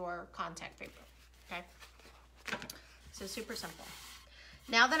like your contact paper, okay? So super simple.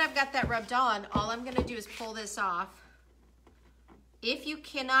 Now that I've got that rubbed on, all I'm gonna do is pull this off. If you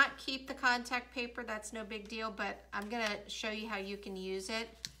cannot keep the contact paper, that's no big deal, but I'm gonna show you how you can use it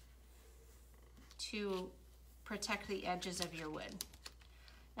to protect the edges of your wood.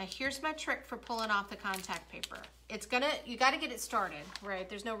 Now here's my trick for pulling off the contact paper. You gotta get it started, right?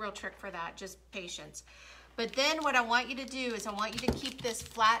 There's no real trick for that, just patience. But then what I want you to do is I want you to keep this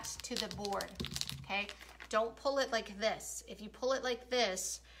flat to the board, okay? Don't pull it like this. If you pull it like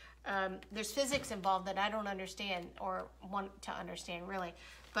this, there's physics involved that I don't understand or want to understand really.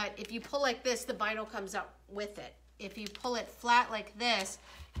 But if you pull like this, the vinyl comes up with it. If you pull it flat like this,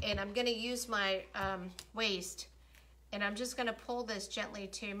 and I'm gonna use my waist, and I'm just gonna pull this gently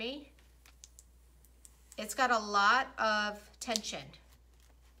to me. It's got a lot of tension,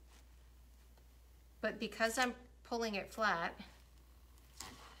 but because I'm pulling it flat,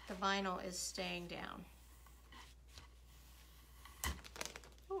 the vinyl is staying down.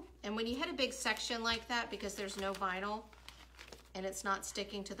 Ooh. And when you hit a big section like that, because there's no vinyl and it's not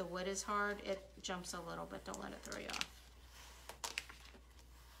sticking to the wood as hard, it jumps a little, but don't let it throw you off.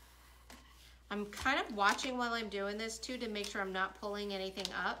 I'm kind of watching while I'm doing this too to make sure I'm not pulling anything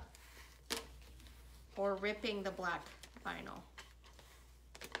up or ripping the black vinyl.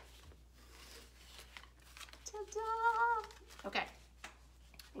 Ta-da! Okay,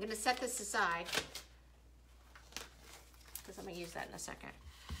 I'm gonna set this aside because I'm gonna use that in a second.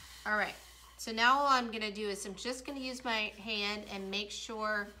 All right, so now all I'm gonna do is I'm just gonna use my hand and make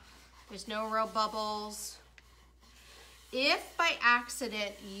sure there's no real bubbles. If by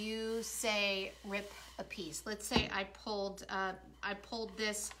accident you say rip a piece, let's say I pulled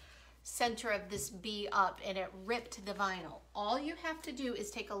this center of this B up and it ripped the vinyl. All you have to do is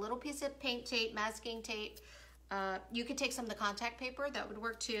take a little piece of paint tape, masking tape. You could take some of the contact paper, that would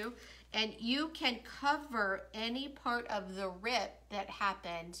work too. And you can cover any part of the rip that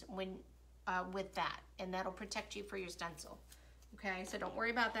happened when with that, and that'll protect you for your stencil. Okay, so don't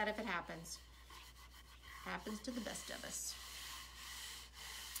worry about that if it happens. Happens to the best of us.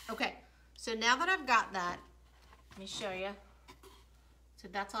 Okay, so now that I've got that, let me show you. So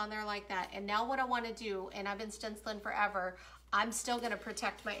that's on there like that. And now what I want to do, and I've been stenciling forever, I'm still going to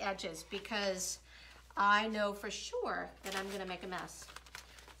protect my edges because I know for sure that I'm going to make a mess.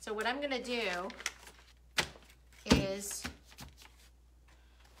 So what I'm going to do is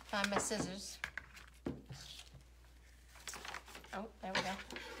find my scissors. Oh, there we go.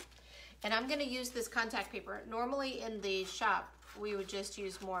 And I'm gonna use this contact paper. Normally in the shop, we would just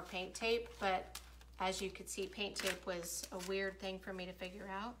use more paint tape, but as you could see, paint tape was a weird thing for me to figure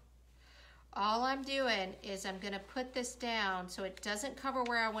out. All I'm doing is I'm gonna put this down so it doesn't cover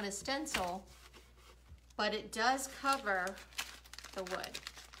where I want to stencil, but it does cover the wood,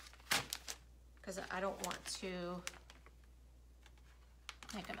 because I don't want to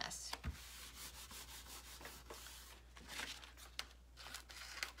make a mess.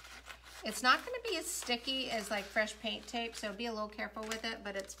 It's not going to be as sticky as like fresh paint tape, so be a little careful with it,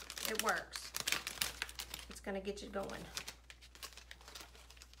 but it works. It's going to get you going.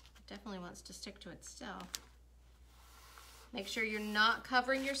 It definitely wants to stick to itself. Make sure you're not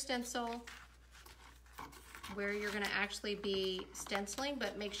covering your stencil where you're going to actually be stenciling,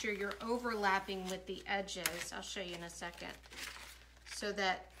 but make sure you're overlapping with the edges. I'll show you in a second. So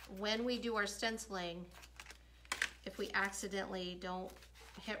that when we do our stenciling, if we accidentally don't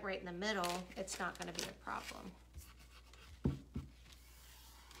hit right in the middle, it's not going to be a problem.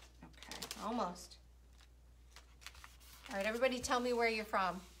 Okay, almost. All right, everybody tell me where you're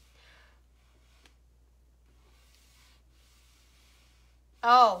from.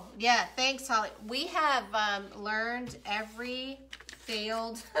 Oh, yeah, thanks, Holly. We have learned every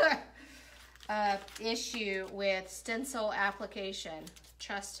failed issue with stencil application.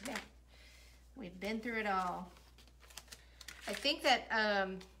 Trust me. We've been through it all. I think that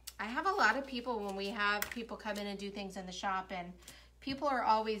I have a lot of people when we have people come in and do things in the shop, and people are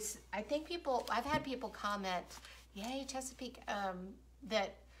always, I've had people comment, yay, Chesapeake,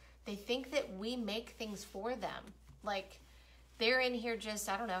 that they think that we make things for them. Like, they're in here just,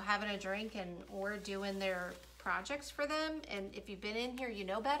 I don't know, having a drink, and we're doing their projects for them. And if you've been in here, you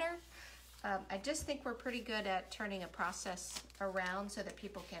know better. I just think we're pretty good at turning a process around so that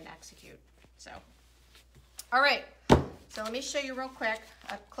people can execute. So, all right. So let me show you real quick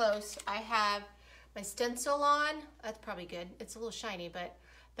up close. I have my stencil on. That's probably good. It's a little shiny, but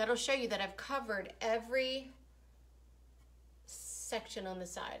that'll show you that I've covered every section on the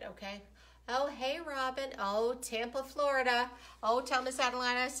side, okay? Oh, hey, Robin. Oh, Tampa, Florida. Oh, tell Miss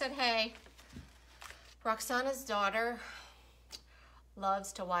Adeline I said hey. Roxana's daughter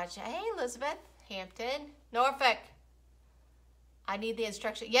loves to watch. Hey, Elizabeth. Hampton. Norfolk. I need the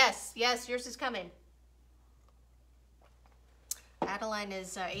instruction. Yes, yes, yours is coming. Adeline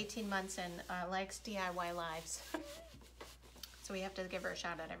is 18 months and likes DIY lives. So we have to give her a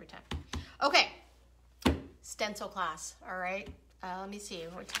shout out every time. Okay, stencil class, all right? Let me see.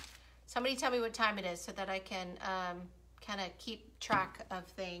 Somebody tell me what time it is so that I can kind of keep track of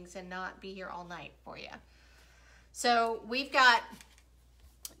things and not be here all night for you. So we've got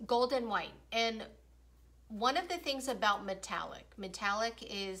gold and white. And one of the things about metallic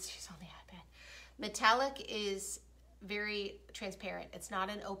is, she's on the iPad. Metallic is very transparent. It's not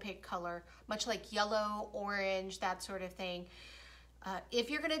an opaque color, much like yellow, orange, that sort of thing. If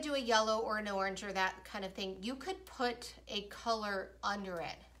you're gonna do a yellow or an orange or that kind of thing, you could put a color under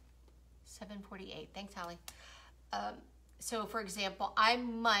it. 748, thanks, Holly. So for example, I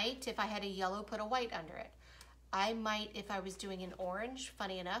might, if I had a yellow, put a white under it. I might, if I was doing an orange,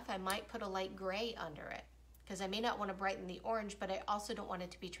 funny enough, I might put a light gray under it because I may not want to brighten the orange, but I also don't want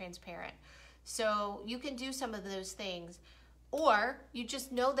it to be transparent. So you can do some of those things, or you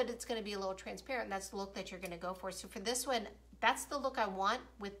just know that it's going to be a little transparent. That's the look that you're going to go for. So for this one, that's the look I want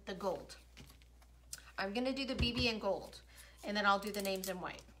with the gold. I'm going to do the BB in gold, and then I'll do the names in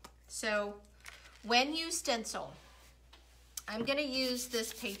white. So when you stencil, I'm going to use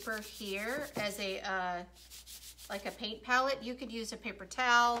this paper here as a like a paint palette. You could use a paper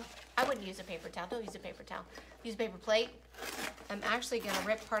towel. I wouldn't use a paper towel. Don't use a paper towel. Use a paper plate. I'm actually going to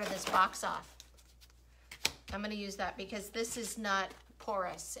rip part of this box off. I'm going to use that because this is not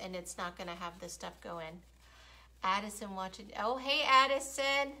porous and it's not going to have this stuff go in. Addison watching. Oh, hey,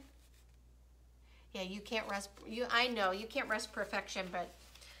 Addison. Yeah, you can't rest. I know you can't rest perfection, but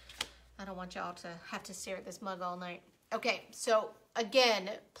I don't want y'all to have to stare at this mug all night. Okay, so again,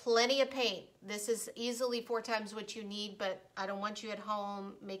 plenty of paint. This is easily 4 times what you need, but I don't want you at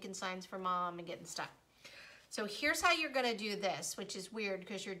home making signs for mom and getting stuck. So here's how you're gonna do this, which is weird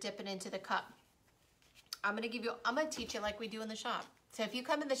because you're dipping into the cup. I'm gonna teach you like we do in the shop. So if you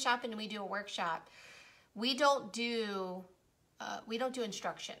come in the shop and we do a workshop, we don't do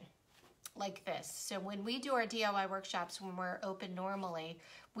instruction like this. So when we do our DIY workshops, when we're open normally,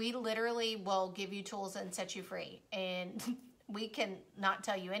 we literally will give you tools and set you free. And we can not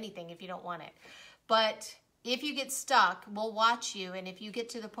tell you anything if you don't want it. But if you get stuck, we'll watch you. And if you get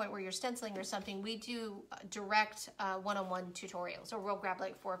to the point where you're stenciling or something, we do direct one-on-one tutorials, or we'll grab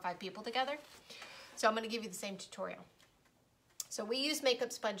like 4 or 5 people together. So I'm going to give you the same tutorial. So we use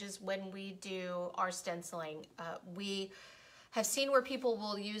makeup sponges when we do our stenciling. We have seen where people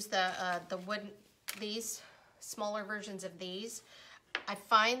will use the wooden, these smaller versions of these. I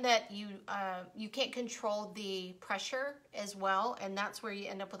find that you can't control the pressure as well, and that's where you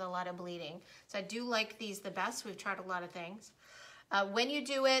end up with a lot of bleeding. So I do like these the best. We've tried a lot of things. When you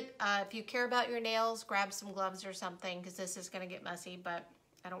do it, if you care about your nails, grab some gloves or something because this is going to get messy. But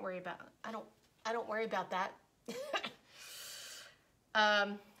I don't worry about that.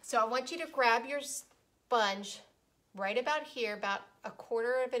 So I want you to grab your sponge right about here, about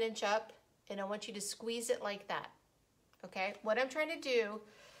 1/4 of an inch up, and I want you to squeeze it like that. Okay, what I'm trying to do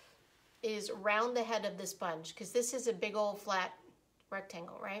is round the head of the sponge because this is a big old flat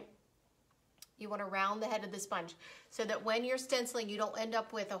rectangle, right? You want to round the head of the sponge so that when you're stenciling, you don't end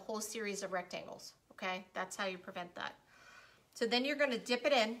up with a whole series of rectangles, okay? That's how you prevent that. So then you're going to dip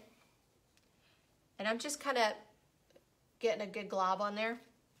it in, and I'm just kind of getting a good glob on there.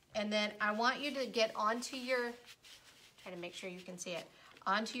 And then I want you to get onto your, try to make sure you can see it,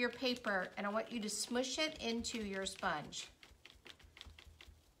 onto your paper, and I want you to smush it into your sponge.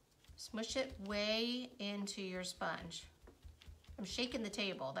 Smush it way into your sponge. I'm shaking the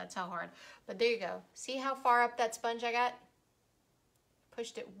table, that's how hard. But there you go. See how far up that sponge I got?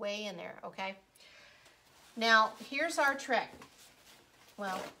 Pushed it way in there, okay? Now, here's our trick.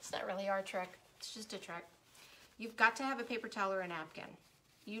 Well, it's not really our trick, it's just a trick. You've got to have a paper towel or a napkin.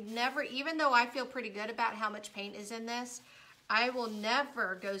 You never, even though I feel pretty good about how much paint is in this, I will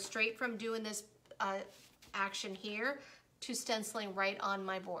never go straight from doing this action here to stenciling right on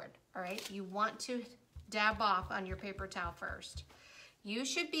my board, all right? You want to dab off on your paper towel first. You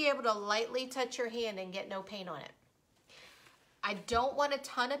should be able to lightly touch your hand and get no paint on it. I don't want a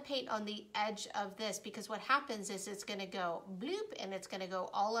ton of paint on the edge of this because what happens is it's gonna go bloop and it's gonna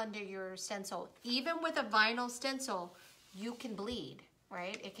go all under your stencil. Even with a vinyl stencil, you can bleed,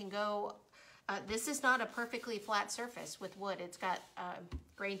 right? It can go, this is not a perfectly flat surface with wood. It's got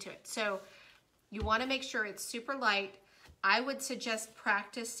grain to it. So you wanna make sure it's super light. I would suggest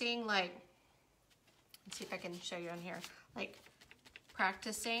practicing like, let's see if I can show you on here, like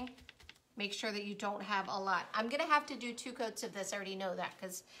practicing. Make sure that you don't have a lot. I'm gonna have to do 2 coats of this, I already know that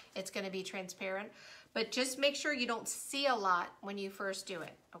because it's gonna be transparent, but just make sure you don't see a lot when you first do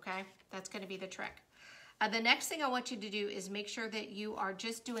it, okay? That's gonna be the trick. The next thing I want you to do is make sure that you are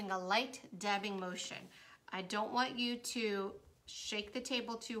just doing a light dabbing motion. I don't want you to shake the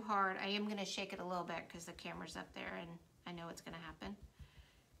table too hard. I am gonna shake it a little bit because the camera's up there and I know it's gonna happen.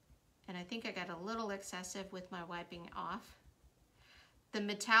 And I think I got a little excessive with my wiping off. The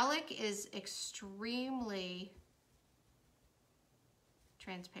metallic is extremely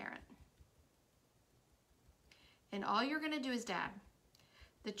transparent. And all you're gonna do is dab.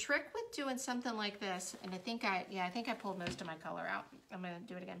 The trick with doing something like this, and I think I pulled most of my color out. I'm gonna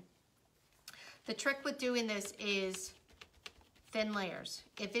do it again. The trick with doing this is thin layers.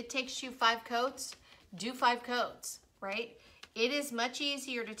 If it takes you 5 coats, do 5 coats, right? It is much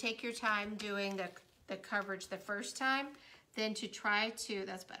easier to take your time doing the coverage the first time than to try to,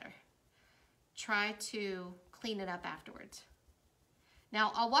 that's better, try to clean it up afterwards.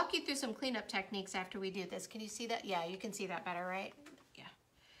 Now, I'll walk you through some cleanup techniques after we do this. Can you see that? Yeah, you can see that better, right?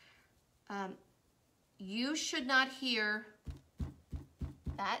 Yeah. You should not hear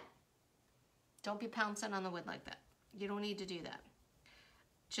that. Don't be pouncing on the wood like that. You don't need to do that.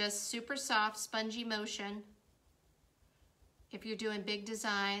 Just super soft, spongy motion. If you're doing big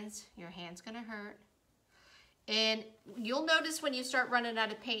designs, your hand's gonna hurt. And you'll notice when you start running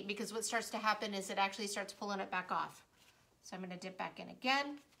out of paint because what starts to happen is it actually starts pulling it back off. So I'm gonna dip back in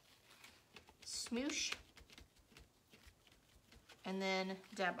again, smoosh, and then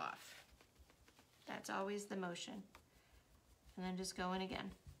dab off. That's always the motion. And then just go in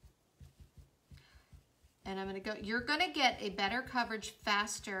again. And I'm gonna go, you're gonna get a better coverage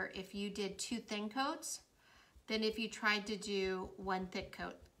faster if you did 2 thin coats than if you tried to do 1 thick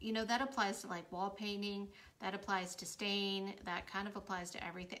coat. You know, that applies to like wall painting, that applies to stain, that kind of applies to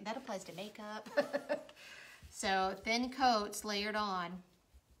everything. That applies to makeup. So thin coats layered on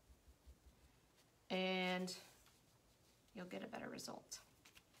and you'll get a better result.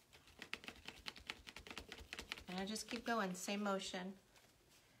 And I just keep going, same motion.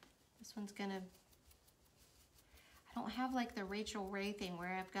 This one's gonna, I don't have like the Rachel Ray thing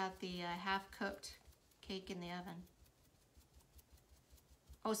where I've got the half-cooked cake in the oven.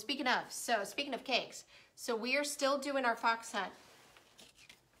 Oh, speaking of cakes, so we are still doing our fox hunt.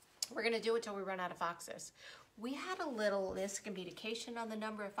 We're gonna do it till we run out of foxes. We had a little miscommunication on the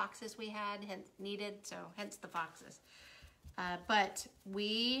number of foxes we had needed, so hence the foxes. But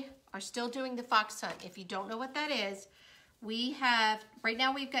we are still doing the fox hunt. If you don't know what that is, we have, right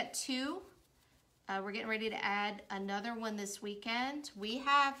now we've got 2. We're getting ready to add another one this weekend. We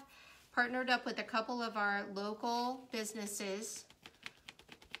have partnered up with a couple of our local businesses,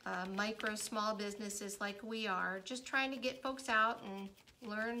 micro, small businesses like we are, just trying to get folks out and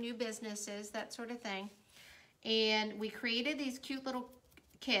learn new businesses, that sort of thing. And we created these cute little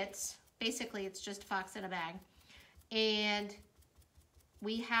kits. Basically, it's just a fox in a bag. And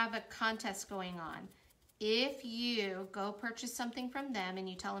we have a contest going on. If you go purchase something from them and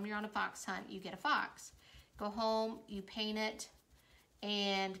you tell them you're on a fox hunt, you get a fox. Go home, you paint it,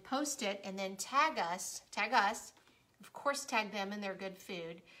 and post it, and then tag us, of course tag them in their good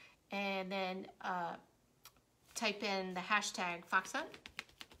food, and then type in the hashtag fox hunt.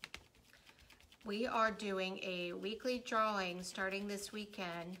 We are doing a weekly drawing starting this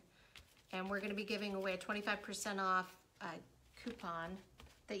weekend, and we're gonna be giving away a 25% off coupon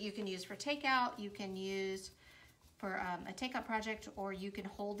that you can use for takeout, you can use for a takeout project, or you can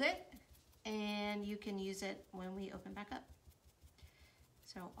hold it and you can use it when we open back up.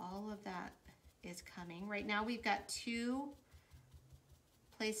 So all of that is coming. Right now we've got 2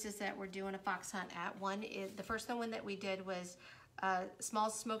 places that we're doing a fox hunt at. One is, the first one that we did was Small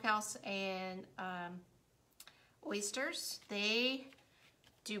Smokehouse and Oysters. They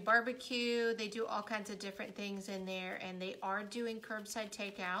do barbecue. They do all kinds of different things in there, and they are doing curbside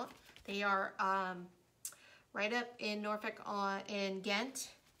takeout. They are right up in Norfolk in Ghent,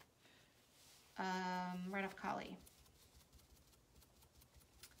 right off Collie.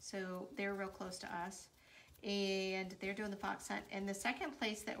 So they're real close to us. And they're doing the fox hunt. And the second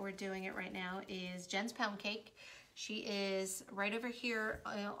place that we're doing it right now is Jen's Pound Cake. She is right over here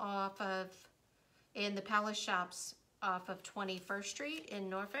in the Palace Shops off of 21st Street in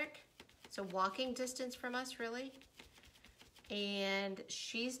Norfolk. So walking distance from us, really. And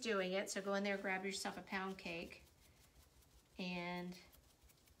she's doing it. So go in there, grab yourself a pound cake, and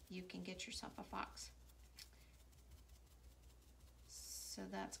you can get yourself a fox. So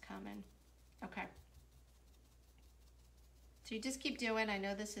that's coming. Okay. So you just keep doing. I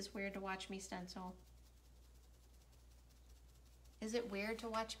know this is weird to watch me stencil. Is it weird to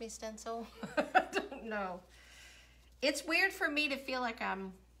watch me stencil? I don't know. It's weird for me to feel like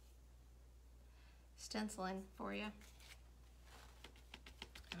I'm stenciling for you.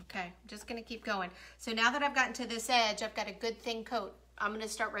 Okay, I'm just gonna keep going. So now that I've gotten to this edge, I've got a good thin coat. I'm gonna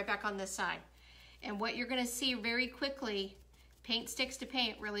start right back on this side. And what you're gonna see very quickly, paint sticks to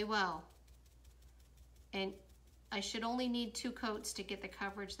paint really well. And I should only need 2 coats to get the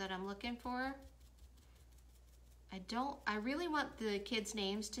coverage that I'm looking for. I really want the kids'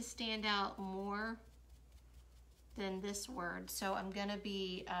 names to stand out more than this word, so I'm gonna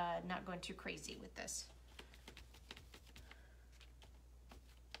be not going too crazy with this.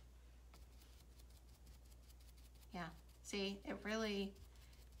 Yeah, see, it really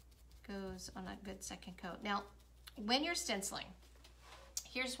goes on a good second coat. Now, when you're stenciling,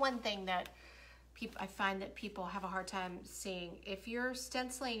 here's one thing that I find that people have a hard time seeing. If you're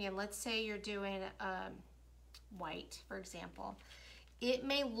stenciling and let's say you're doing white, for example, it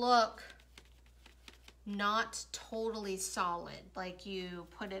may look not totally solid, like you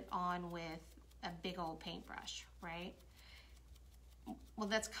put it on with a big old paintbrush, right? Well,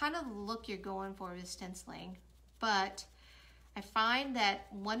 that's kind of the look you're going for with stenciling, but I find that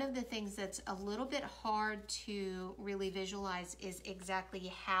one of the things that's a little bit hard to really visualize is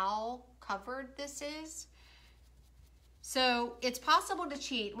exactly how covered this is. So it's possible to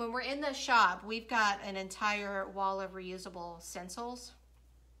cheat. When we're in the shop, we've got an entire wall of reusable stencils.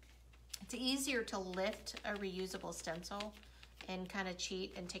 It's easier to lift a reusable stencil and kind of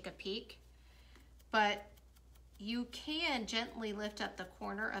cheat and take a peek. But you can gently lift up the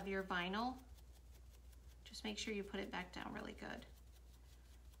corner of your vinyl. Just make sure you put it back down really good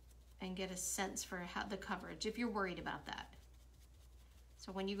and get a sense for how the coverage, if you're worried about that.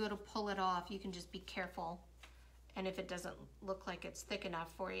 So when you go to pull it off, you can just be careful. And if it doesn't look like it's thick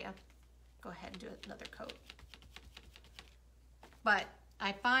enough for you, go ahead and do another coat. But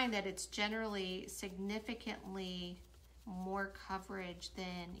I find that it's generally significantly more coverage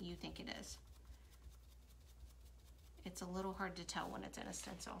than you think it is. It's a little hard to tell when it's in a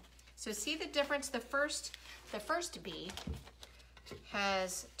stencil. So see the difference? The first bee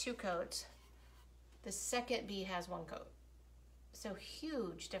has 2 coats. The second bee has 1 coat. So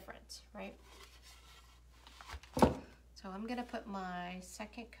huge difference, right? So I'm gonna put my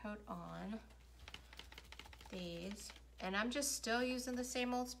second coat on these, and I'm just still using the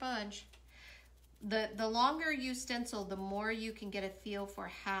same old sponge. The longer you stencil, the more you can get a feel for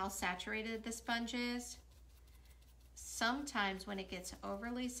how saturated the sponge is. Sometimes when it gets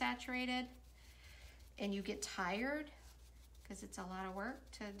overly saturated and you get tired, because it's a lot of work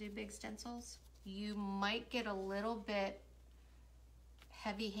to do big stencils, you might get a little bit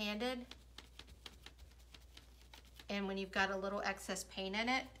heavy-handed. And when you've got a little excess paint in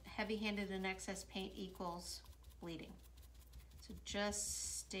it, heavy-handed and excess paint equals bleeding. So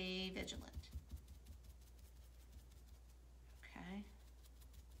just stay vigilant. Okay.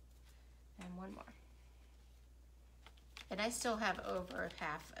 And one more. And I still have over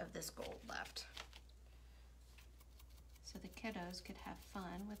half of this gold left. So the kiddos could have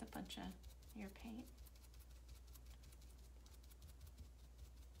fun with a bunch of your paint.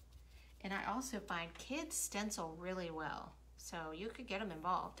 And I also find kids stencil really well, so you could get them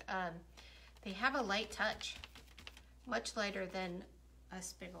involved. They have a light touch, much lighter than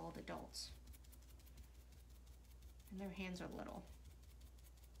us big old adults. And their hands are little.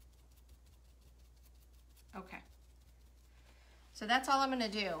 Okay. So that's all I'm gonna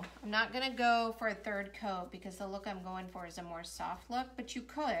do. I'm not gonna go for a 3rd coat because the look I'm going for is a more soft look, but you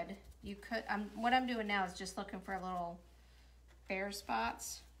could. What I'm doing now is just looking for little bare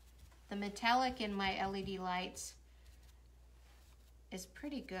spots. The metallic in my LED lights is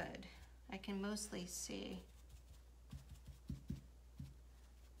pretty good. I can mostly see.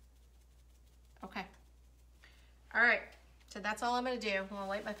 All right, so that's all I'm gonna do. I'm gonna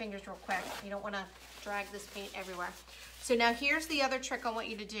wipe my fingers real quick. You don't wanna drag this paint everywhere. So now here's the other trick I want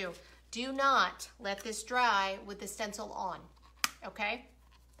you to do. Do not let this dry with the stencil on, okay?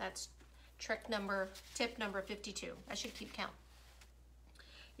 That's tip number 52. I should keep count.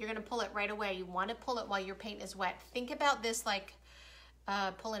 You're gonna pull it right away. You wanna pull it while your paint is wet. Think about this like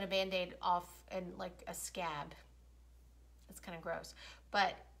pulling a Band-Aid off and like a scab. It's kind of gross.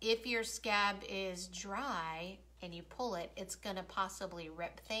 But if your scab is dry and you pull it, it's gonna possibly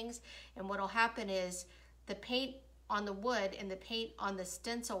rip things. And what'll happen is the paint on the wood and the paint on the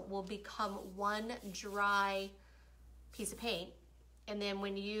stencil will become one dry piece of paint. And then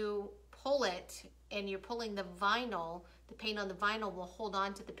when you pull it and you're pulling the vinyl, the paint on the vinyl will hold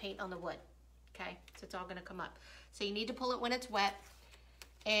on to the paint on the wood. Okay, so it's all gonna come up. So you need to pull it when it's wet,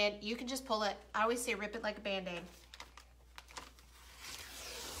 and you can just pull it. I always say rip it like a Band-Aid.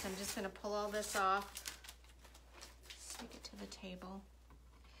 So I'm just gonna pull all this off, stick it to the table.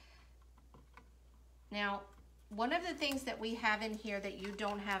 Now, one of the things that we have in here that you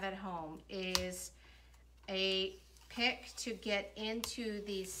don't have at home is a pick to get into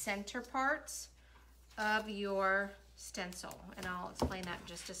the center parts of your stencil, and I'll explain that in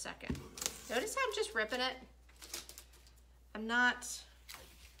just a second. Notice how I'm just ripping it? I'm not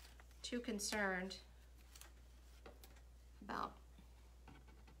too concerned about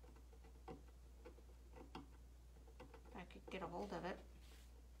if I could get a hold of it.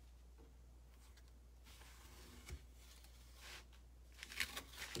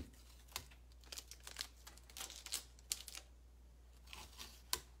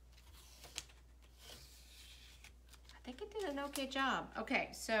 I think it did an okay job. Okay,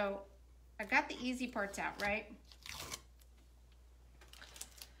 so I got the easy parts out, right?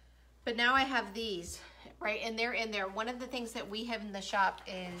 But now I have these, right? And they're in there. One of the things that we have in the shop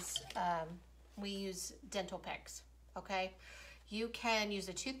is we use dental picks, okay? You can use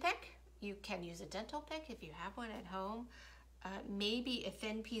a toothpick. You can use a dental pick if you have one at home. Maybe a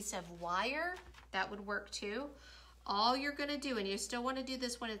thin piece of wire, that would work too. All you're gonna do, and you still wanna do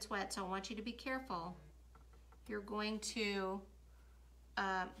this when it's wet, so I want you to be careful. You're going to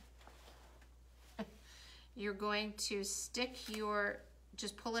stick your,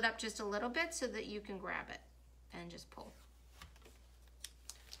 just pull it up just a little bit so that you can grab it and just pull.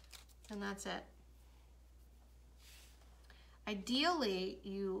 And that's it. Ideally,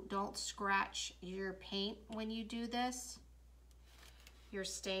 you don't scratch your paint when you do this, your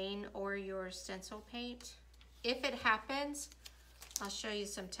stain or your stencil paint. If it happens, I'll show you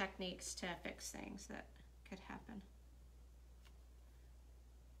some techniques to fix things that could happen.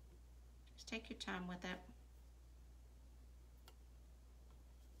 Just take your time with it.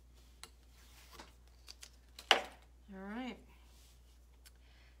 All right.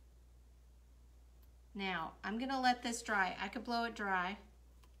 Now, I'm gonna let this dry. I could blow it dry.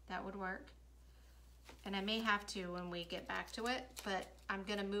 That would work. And I may have to when we get back to it, but I'm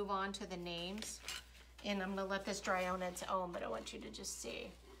gonna move on to the names. And I'm gonna let this dry on its own, but I want you to just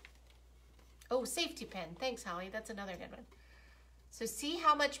see. Oh, safety pin. Thanks, Holly. That's another good one. So see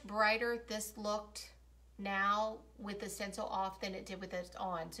how much brighter this looked now with the stencil off than it did with it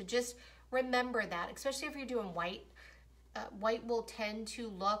on. So just remember that, especially if you're doing white. White will tend to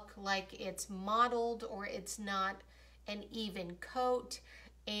look like it's mottled or it's not an even coat.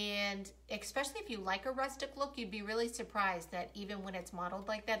 And especially if you like a rustic look, you'd be really surprised that even when it's mottled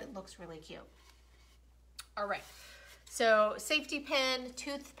like that, it looks really cute. All right, so safety pin,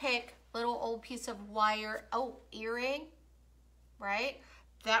 toothpick, little old piece of wire, oh, earring, right?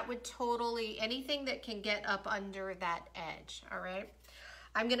 That would totally, anything that can get up under that edge, all right?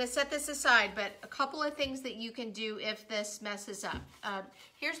 I'm gonna set this aside, but a couple of things that you can do if this messes up.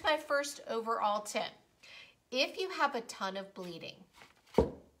 Here's my first overall tip. If you have a ton of bleeding,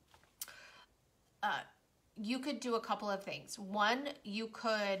 you could do a couple of things. One, you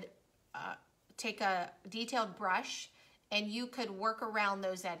could take a detailed brush and you could work around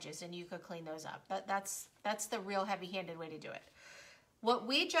those edges and you could clean those up. That's the real heavy-handed way to do it. What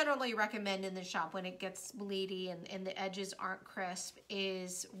we generally recommend in the shop when it gets bleedy and the edges aren't crisp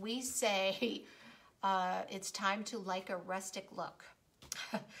is we say it's time to like a rustic look.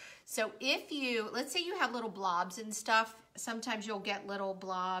 So if you, let's say you have little blobs and stuff, sometimes you'll get little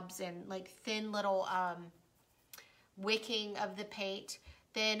blobs and like thin little wicking of the paint,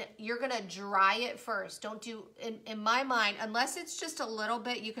 then you're gonna dry it first. Don't do, in my mind, unless it's just a little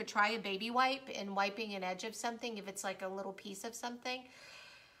bit, you could try a baby wipe and wiping an edge of something. If it's like a little piece of something,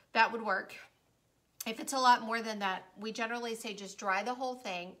 that would work. If it's a lot more than that, we generally say just dry the whole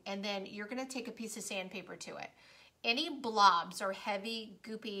thing, and then you're gonna take a piece of sandpaper to it. any blobs or heavy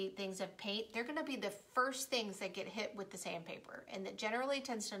goopy things of paint, they're gonna be the first things that get hit with the sandpaper, and that generally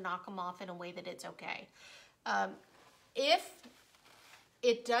tends to knock them off in a way that it's okay. If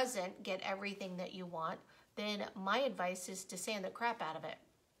it doesn't get everything that you want, then my advice is to sand the crap out of it.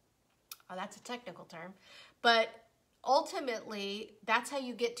 Oh, that's a technical term, but ultimately that's how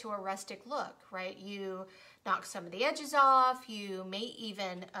you get to a rustic look, right? You knock some of the edges off. You may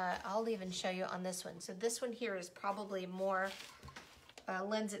even, I'll even show you on this one. So this one here is probably more,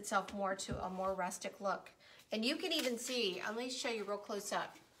 lends itself more to a more rustic look. And you can even see, let me show you real close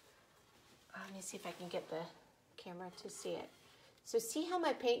up. Let me see if I can get the camera to see it. So see how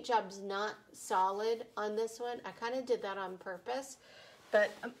my paint job's not solid on this one? I kind of did that on purpose,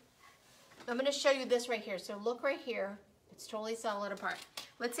 but I'm going to show you this right here. So look right here. It's totally solid apart.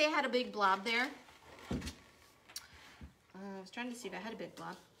 Let's say I had a big blob there. I was trying to see if I had a big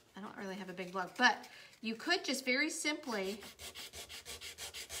blob. I don't really have a big blob, but you could just very simply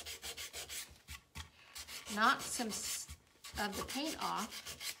knock some of the paint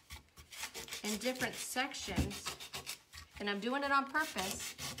off in different sections. And I'm doing it on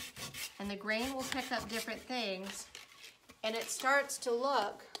purpose, and the grain will pick up different things, and it starts to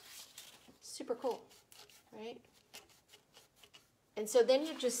look super cool, right? And so then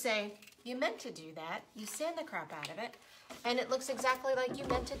you just say, you meant to do that, you sand the crap out of it, and it looks exactly like you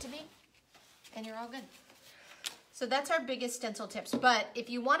meant it to be, and you're all good. So that's our biggest stencil tips. But if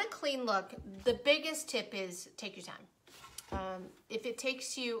you want a clean look, the biggest tip is take your time. If it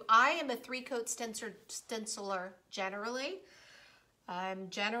takes you, I am a 3-coat stenciler generally. I'm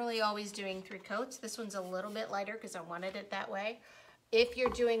generally always doing 3 coats. This one's a little bit lighter because I wanted it that way. If you're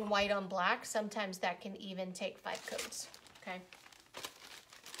doing white on black, sometimes that can even take 5 coats, okay?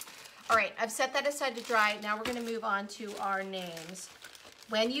 All right, I've set that aside to dry. Now we're gonna move on to our names.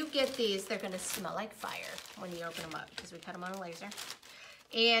 When you get these, they're gonna smell like fire when you open them up because we cut them on a laser.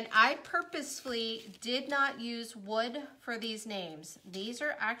 And I purposefully did not use wood for these names. These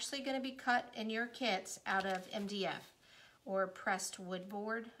are actually going to be cut in your kits out of MDF or pressed wood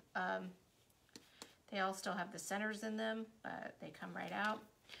board. They all still have the centers in them, but they come right out.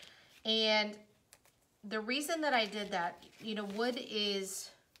 And the reason that I did that, you know, wood is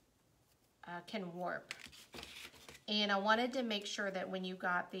can warp. And I wanted to make sure that when you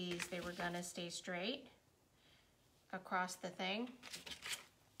got these, they were going to stay straight across the thing.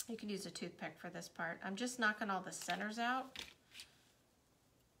 You can use a toothpick for this part. I'm just knocking all the centers out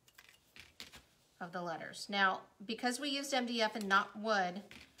of the letters. Now, because we used MDF and not wood,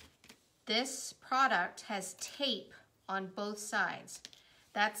 this product has tape on both sides.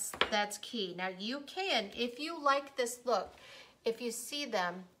 That's key. Now you can, if you like this look, if you see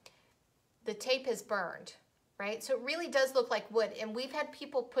them, the tape is burned, right? So it really does look like wood. And we've had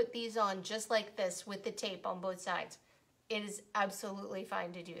people put these on just like this with the tape on both sides. It is absolutely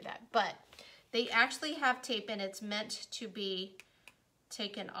fine to do that. But they actually have tape and it's meant to be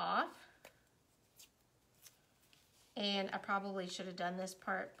taken off. And I probably should have done this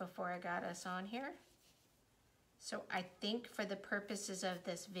part before I got us on here. So I think for the purposes of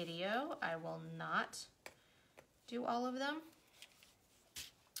this video, I will not do all of them.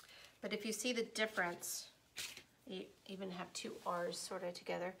 But if you see the difference, you even have 2 R's sort of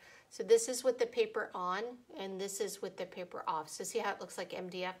together. So this is with the paper on, and this is with the paper off. So see how it looks like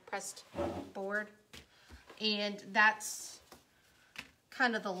MDF pressed board? And that's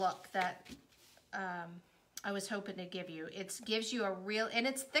kind of the look that I was hoping to give you. It gives you a real, and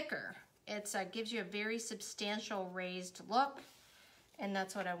it's thicker. It gives you a very substantial raised look, and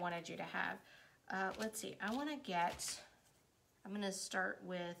that's what I wanted you to have. Let's see, I'm gonna start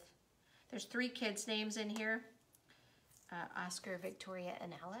with, there's 3 kids' names in here. Oscar, Victoria,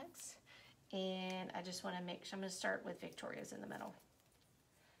 and Alex. And I just want to make sure, I'm going to start with Victoria's in the middle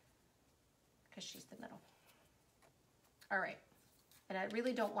because she's the middle. All right. And I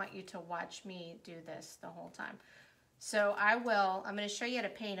really don't want you to watch me do this the whole time. So I'm going to show you how to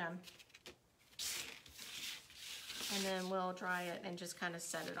paint them. And then we'll dry it and just kind of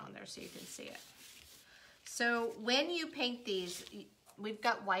set it on there so you can see it. So when you paint these, we've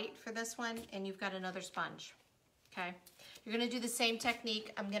got white for this one and you've got another sponge. Okay, you're going to do the same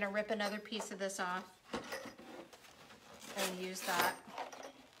technique. I'm going to rip another piece of this off and use that.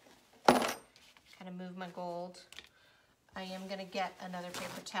 Kind of move my gold. I am going to get another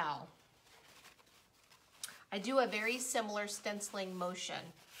paper towel. I do a very similar stenciling motion.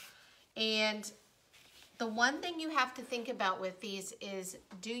 And the one thing you have to think about with these is,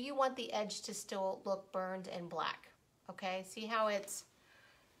 do you want the edge to still look burned and black? Okay, see how it's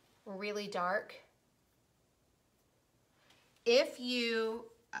really dark? If you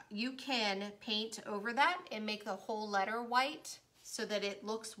you can paint over that and make the whole letter white so that it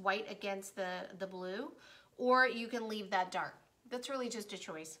looks white against the blue, or you can leave that dark. That's really just a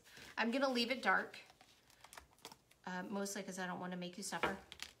choice. I'm gonna leave it dark, mostly because I don't want to make you suffer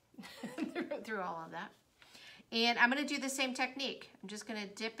through all of that. And I'm gonna do the same technique. I'm just gonna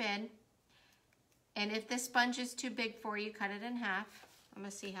dip in, and if this sponge is too big for you, cut it in half. I'm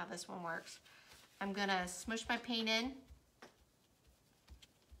gonna see how this one works. I'm gonna smush my paint in,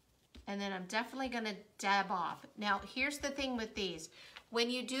 and then I'm definitely gonna dab off. Now, here's the thing with these. When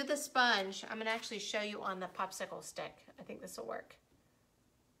you do the sponge, I'm gonna actually show you on the popsicle stick. I think this will work.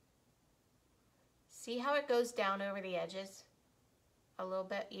 See how it goes down over the edges? A little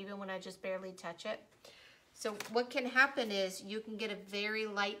bit, even when I just barely touch it. So what can happen is you can get a very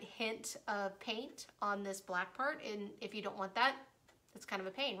light hint of paint on this black part, and if you don't want that, it's kind of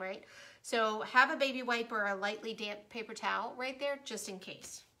a pain, right? So have a baby wipe or a lightly damp paper towel right there, just in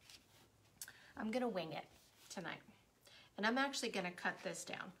case. I'm gonna wing it tonight. And I'm actually gonna cut this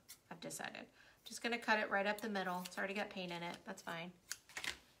down, I've decided. Just gonna cut it right up the middle. It's already got paint in it, that's fine.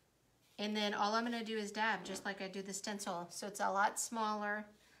 And then all I'm gonna do is dab, just like I do the stencil. So it's a lot smaller,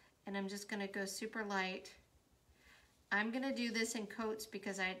 and I'm just gonna go super light. I'm gonna do this in coats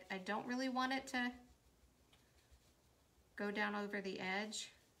because I don't really want it to go down over the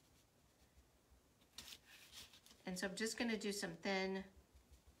edge. And so I'm just gonna do some thin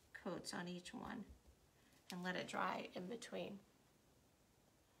coats on each one and let it dry in between.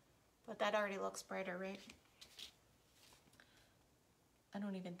 But that already looks brighter, right? I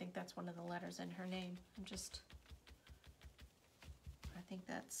don't even think that's one of the letters in her name. I think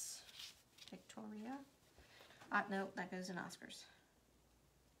that's Victoria. No, that goes in Oscars.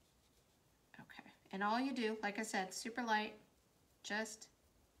 Okay, and all you do, like I said, super light, just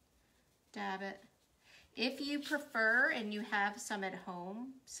dab it. If you prefer and you have some at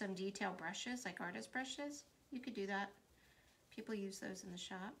home, some detail brushes, like artist brushes, you could do that. People use those in the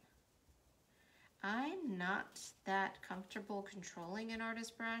shop. I'm not that comfortable controlling an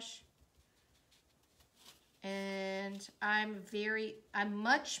artist brush. And I'm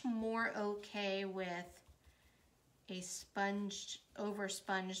much more okay with a over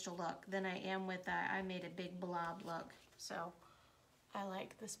sponged look than I am with I made a big blob look. So I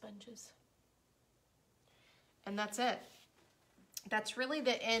like the sponges. And that's it. That's really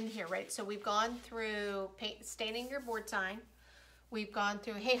the end here, right? So we've gone through staining your board sign. We've gone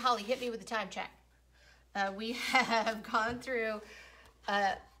through, hey Holly, hit me with the time check. We have gone through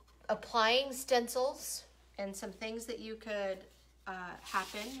applying stencils and some things that you could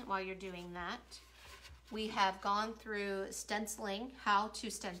happen while you're doing that. We have gone through stenciling, how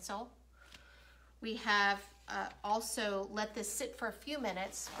to stencil. We have also let this sit for a few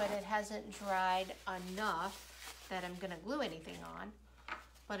minutes, but it hasn't dried enough that I'm gonna glue anything on.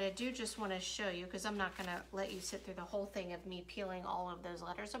 But I do just wanna show you, because I'm not gonna let you sit through the whole thing of me peeling all of those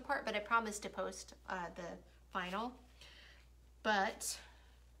letters apart, but I promised to post the final. But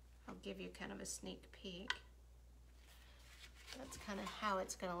I'll give you kind of a sneak peek. That's kind of how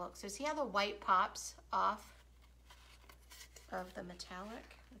it's gonna look. So see how the white pops off of the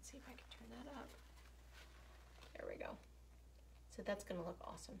metallic? Let's see if I can turn that up. There we go. So that's gonna look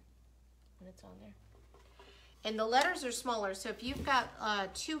awesome when it's on there. And the letters are smaller, so if you've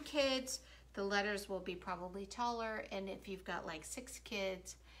got 2 kids, the letters will be probably taller, and if you've got like 6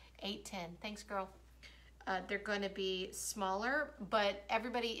 kids, 8, 10, thanks girl, they're gonna be smaller. But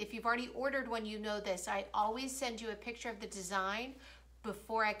everybody, if you've already ordered one, you know this. I always send you a picture of the design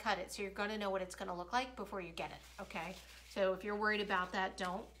before I cut it, so you're gonna know what it's gonna look like before you get it, okay? So if you're worried about that,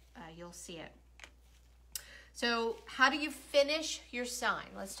 don't, you'll see it. So how do you finish your sign?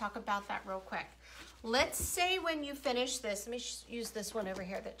 Let's talk about that real quick. Let's say when you finish this, let me use this one over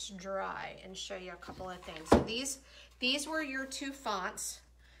here that's dry and show you a couple of things. So these were your 2 fonts.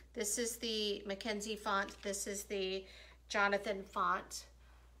 This is the Mackenzie font. This is the Jonathan font,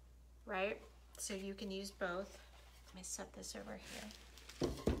 right? So you can use both. Let me set this over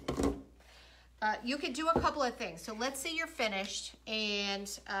here. You could do a couple of things. So let's say you're finished and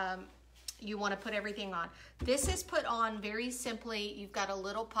you want to put everything on. This is put on very simply. You've got a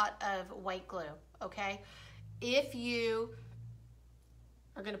little pot of white glue, okay? If you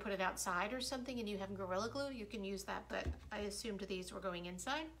are going to put it outside or something and you have Gorilla Glue, you can use that, but I assumed these were going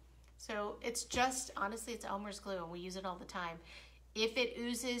inside. So it's just, honestly, it's Elmer's glue and we use it all the time. If it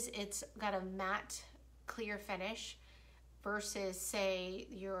oozes, it's got a matte, clear finish versus, say,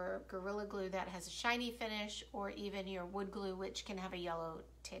 your Gorilla Glue that has a shiny finish, or even your wood glue, which can have a yellow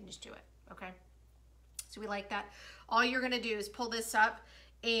tinge to it, okay? So we like that. All you're gonna do is pull this up,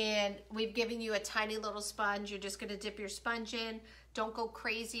 and we've given you a tiny little sponge. You're just gonna dip your sponge in, Don't go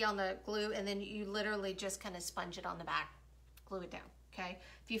crazy on the glue, and then you literally just kind of sponge it on the back, glue it down, okay?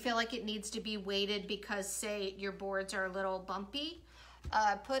 If you feel like it needs to be weighted because, say, your boards are a little bumpy,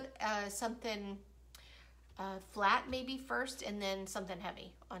 put something flat maybe first, and then something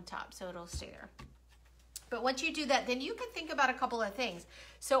heavy on top, so it'll stay there. But once you do that, then you can think about a couple of things.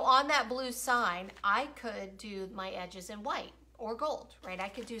 So on that blue sign, I could do my edges in white or gold, right? I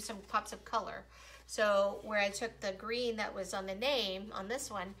could do some pops of color. So where I took the green that was on the name on this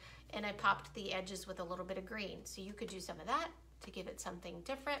one, and I popped the edges with a little bit of green. So you could do some of that to give it something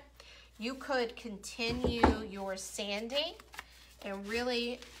different. You could continue your sanding and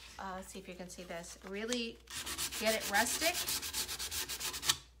really, see if you can see this, really get it rustic.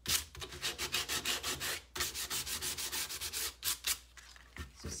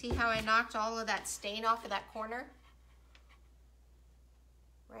 So see how I knocked all of that stain off of that corner?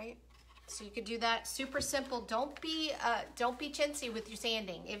 Right? So you could do that, super simple. Don't be chintzy with your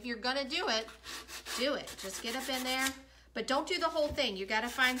sanding. If you're gonna do it, do it. Just get up in there, but don't do the whole thing. You gotta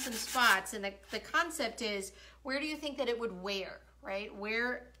find some spots, and the concept is, where do you think that it would wear, right?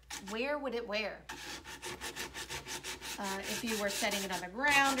 Where would it wear? If you were setting it on the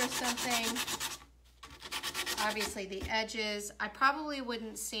ground or something. Obviously the edges, I probably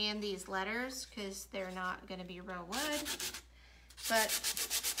wouldn't sand these letters because they're not gonna be real wood, but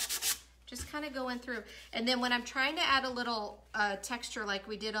just kind of going through. And then when I'm trying to add a little texture like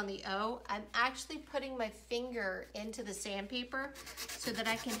we did on the O, I'm actually putting my finger into the sandpaper so that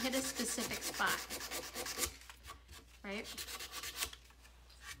I can hit a specific spot, right?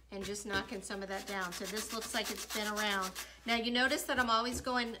 And just knocking some of that down. So this looks like it's been around. Now you notice that I'm always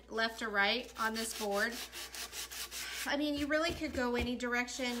going left or right on this board. I mean, you really could go any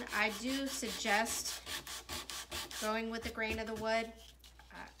direction. I do suggest going with the grain of the wood.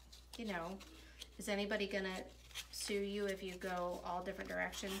 You know, is anybody gonna sue you if you go all different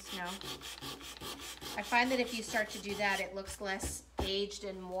directions? No. I find that if you start to do that, it looks less aged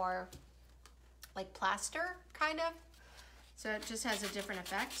and more like plaster, kind of. So it just has a different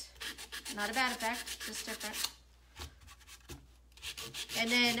effect. Not a bad effect, just different. And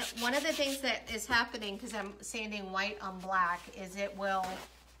then one of the things that is happening, because I'm sanding white on black, is it will,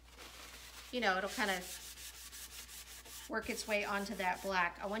 you know, it'll kind of work its way onto that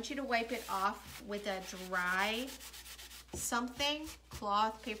black. I want you to wipe it off with a dry something,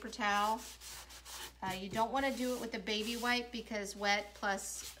 cloth, paper towel. You don't want to do it with a baby wipe because wet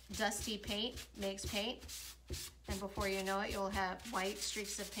plus dusty paint makes paint. And before you know it, you'll have white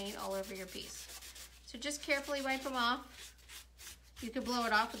streaks of paint all over your piece. So just carefully wipe them off. You could blow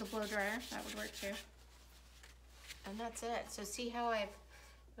it off with a blow dryer. That would work too. And that's it. So see how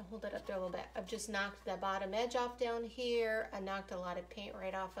I'll hold it up there a little bit. I've just knocked the bottom edge off down here. I knocked a lot of paint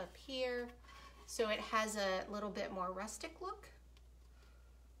right off up here. So it has a little bit more rustic look.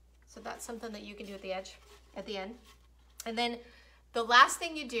 So that's something that you can do at the edge, at the end. And then the last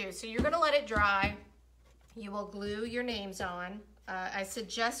thing you do, so you're gonna let it dry. You will glue your names on. I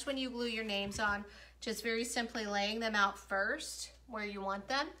suggest when you glue your names on, just very simply laying them out first where you want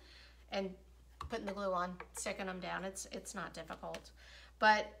them and putting the glue on, sticking them down. It's not difficult.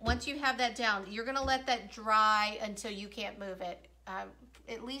 But once you have that down, you're gonna let that dry until you can't move it.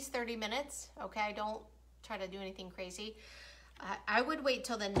 At least 30 minutes, okay? Don't try to do anything crazy. I would wait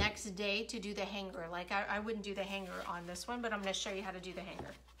till the next day to do the hanger. Like I wouldn't do the hanger on this one, but I'm gonna show you how to do the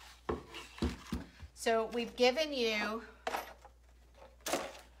hanger. So we've given you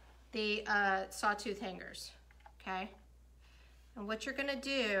the sawtooth hangers, okay? And what you're gonna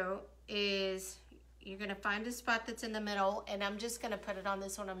do is you're gonna find a spot that's in the middle, and I'm just gonna put it on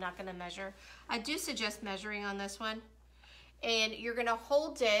this one. I'm not gonna measure. I do suggest measuring on this one. And you're gonna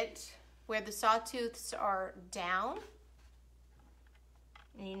hold it where the sawtooths are down.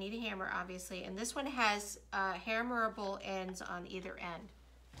 And you need a hammer, obviously. And this one has hammerable ends on either end.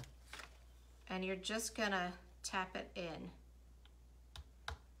 And you're just gonna tap it in.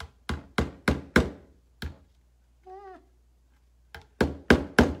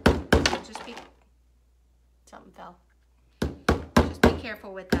 Just be, something fell. Just be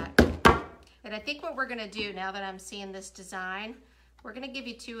careful with that. And I think what we're gonna do now that I'm seeing this design, we're gonna give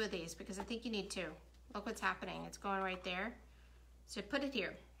you 2 of these because I think you need 2. Look what's happening, it's going right there. So put it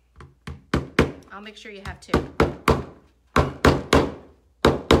here. I'll make sure you have 2.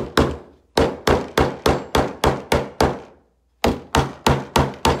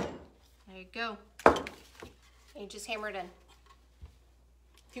 There you go. And you just hammer it in.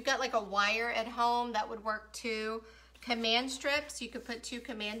 If you've got like a wire at home, that would work too. Command strips, you could put 2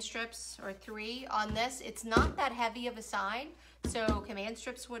 command strips or 3 on this. It's not that heavy of a sign, so command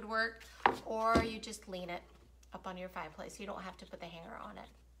strips would work, or you just lean it. up on your fireplace. You don't have to put the hanger on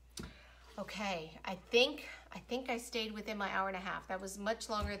it. Okay, I think I stayed within my hour and a half. That was much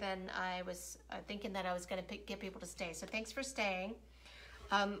longer than I was thinking that I was going to get people to stay. So thanks for staying.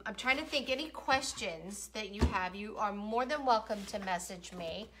 I'm trying to think, any questions that you have, you are more than welcome to message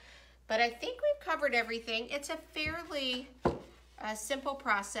me. But I think we've covered everything. It's a fairly simple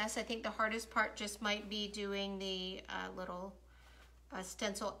process. I think the hardest part just might be doing the little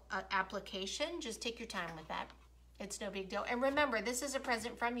stencil application. Just take your time with that. It's no big deal. And remember, this is a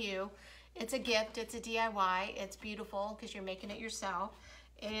present from you. It's a gift. It's a DIY. It's beautiful because you're making it yourself.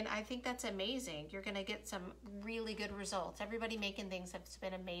 And I think that's amazing. You're going to get some really good results. Everybody making things has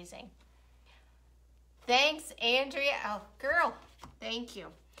been amazing. Thanks, Andrea. Oh, girl, thank you.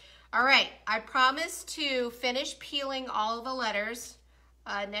 All right, I promise to finish peeling all the letters.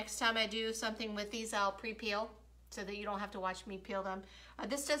 Next time I do something with these, I'll pre-peel so that you don't have to watch me peel them.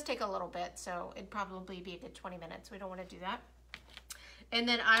 This does take a little bit, so it'd probably be a good 20 minutes. We don't want to do that. And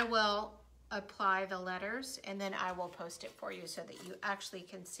then I will apply the letters, and then I will post it for you so that you actually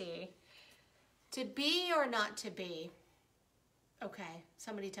can see. To be or not to be? Okay,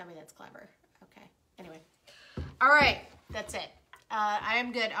 somebody tell me that's clever. Okay, anyway. All right, that's it. I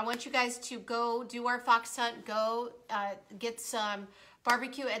am good. I want you guys to go do our fox hunt. Go get some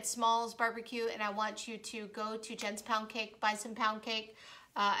barbecue at Smalls Barbecue, and I want you to go to Jen's Pound Cake, buy some pound cake.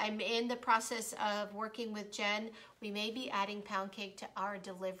 I'm in the process of working with Jen. We may be adding pound cake to our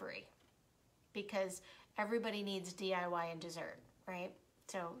delivery because everybody needs DIY and dessert, right?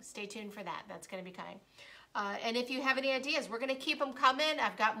 So stay tuned for that. That's going to be coming. And if you have any ideas, we're going to keep them coming.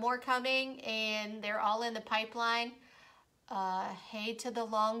 I've got more coming, and they're all in the pipeline. Hey to the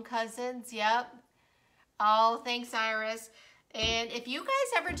long cousins. Yep. Oh, thanks, Iris. And if you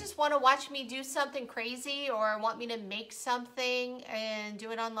guys ever just want to watch me do something crazy or want me to make something and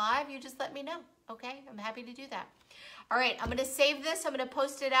do it on live, you just let me know. Okay? I'm happy to do that. All right, I'm going to save this. I'm going to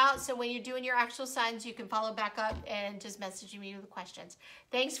post it out so when you're doing your actual signs, you can follow back up and just message me with questions.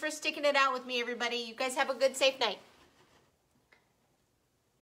 Thanks for sticking it out with me, everybody. You guys have a good, safe night.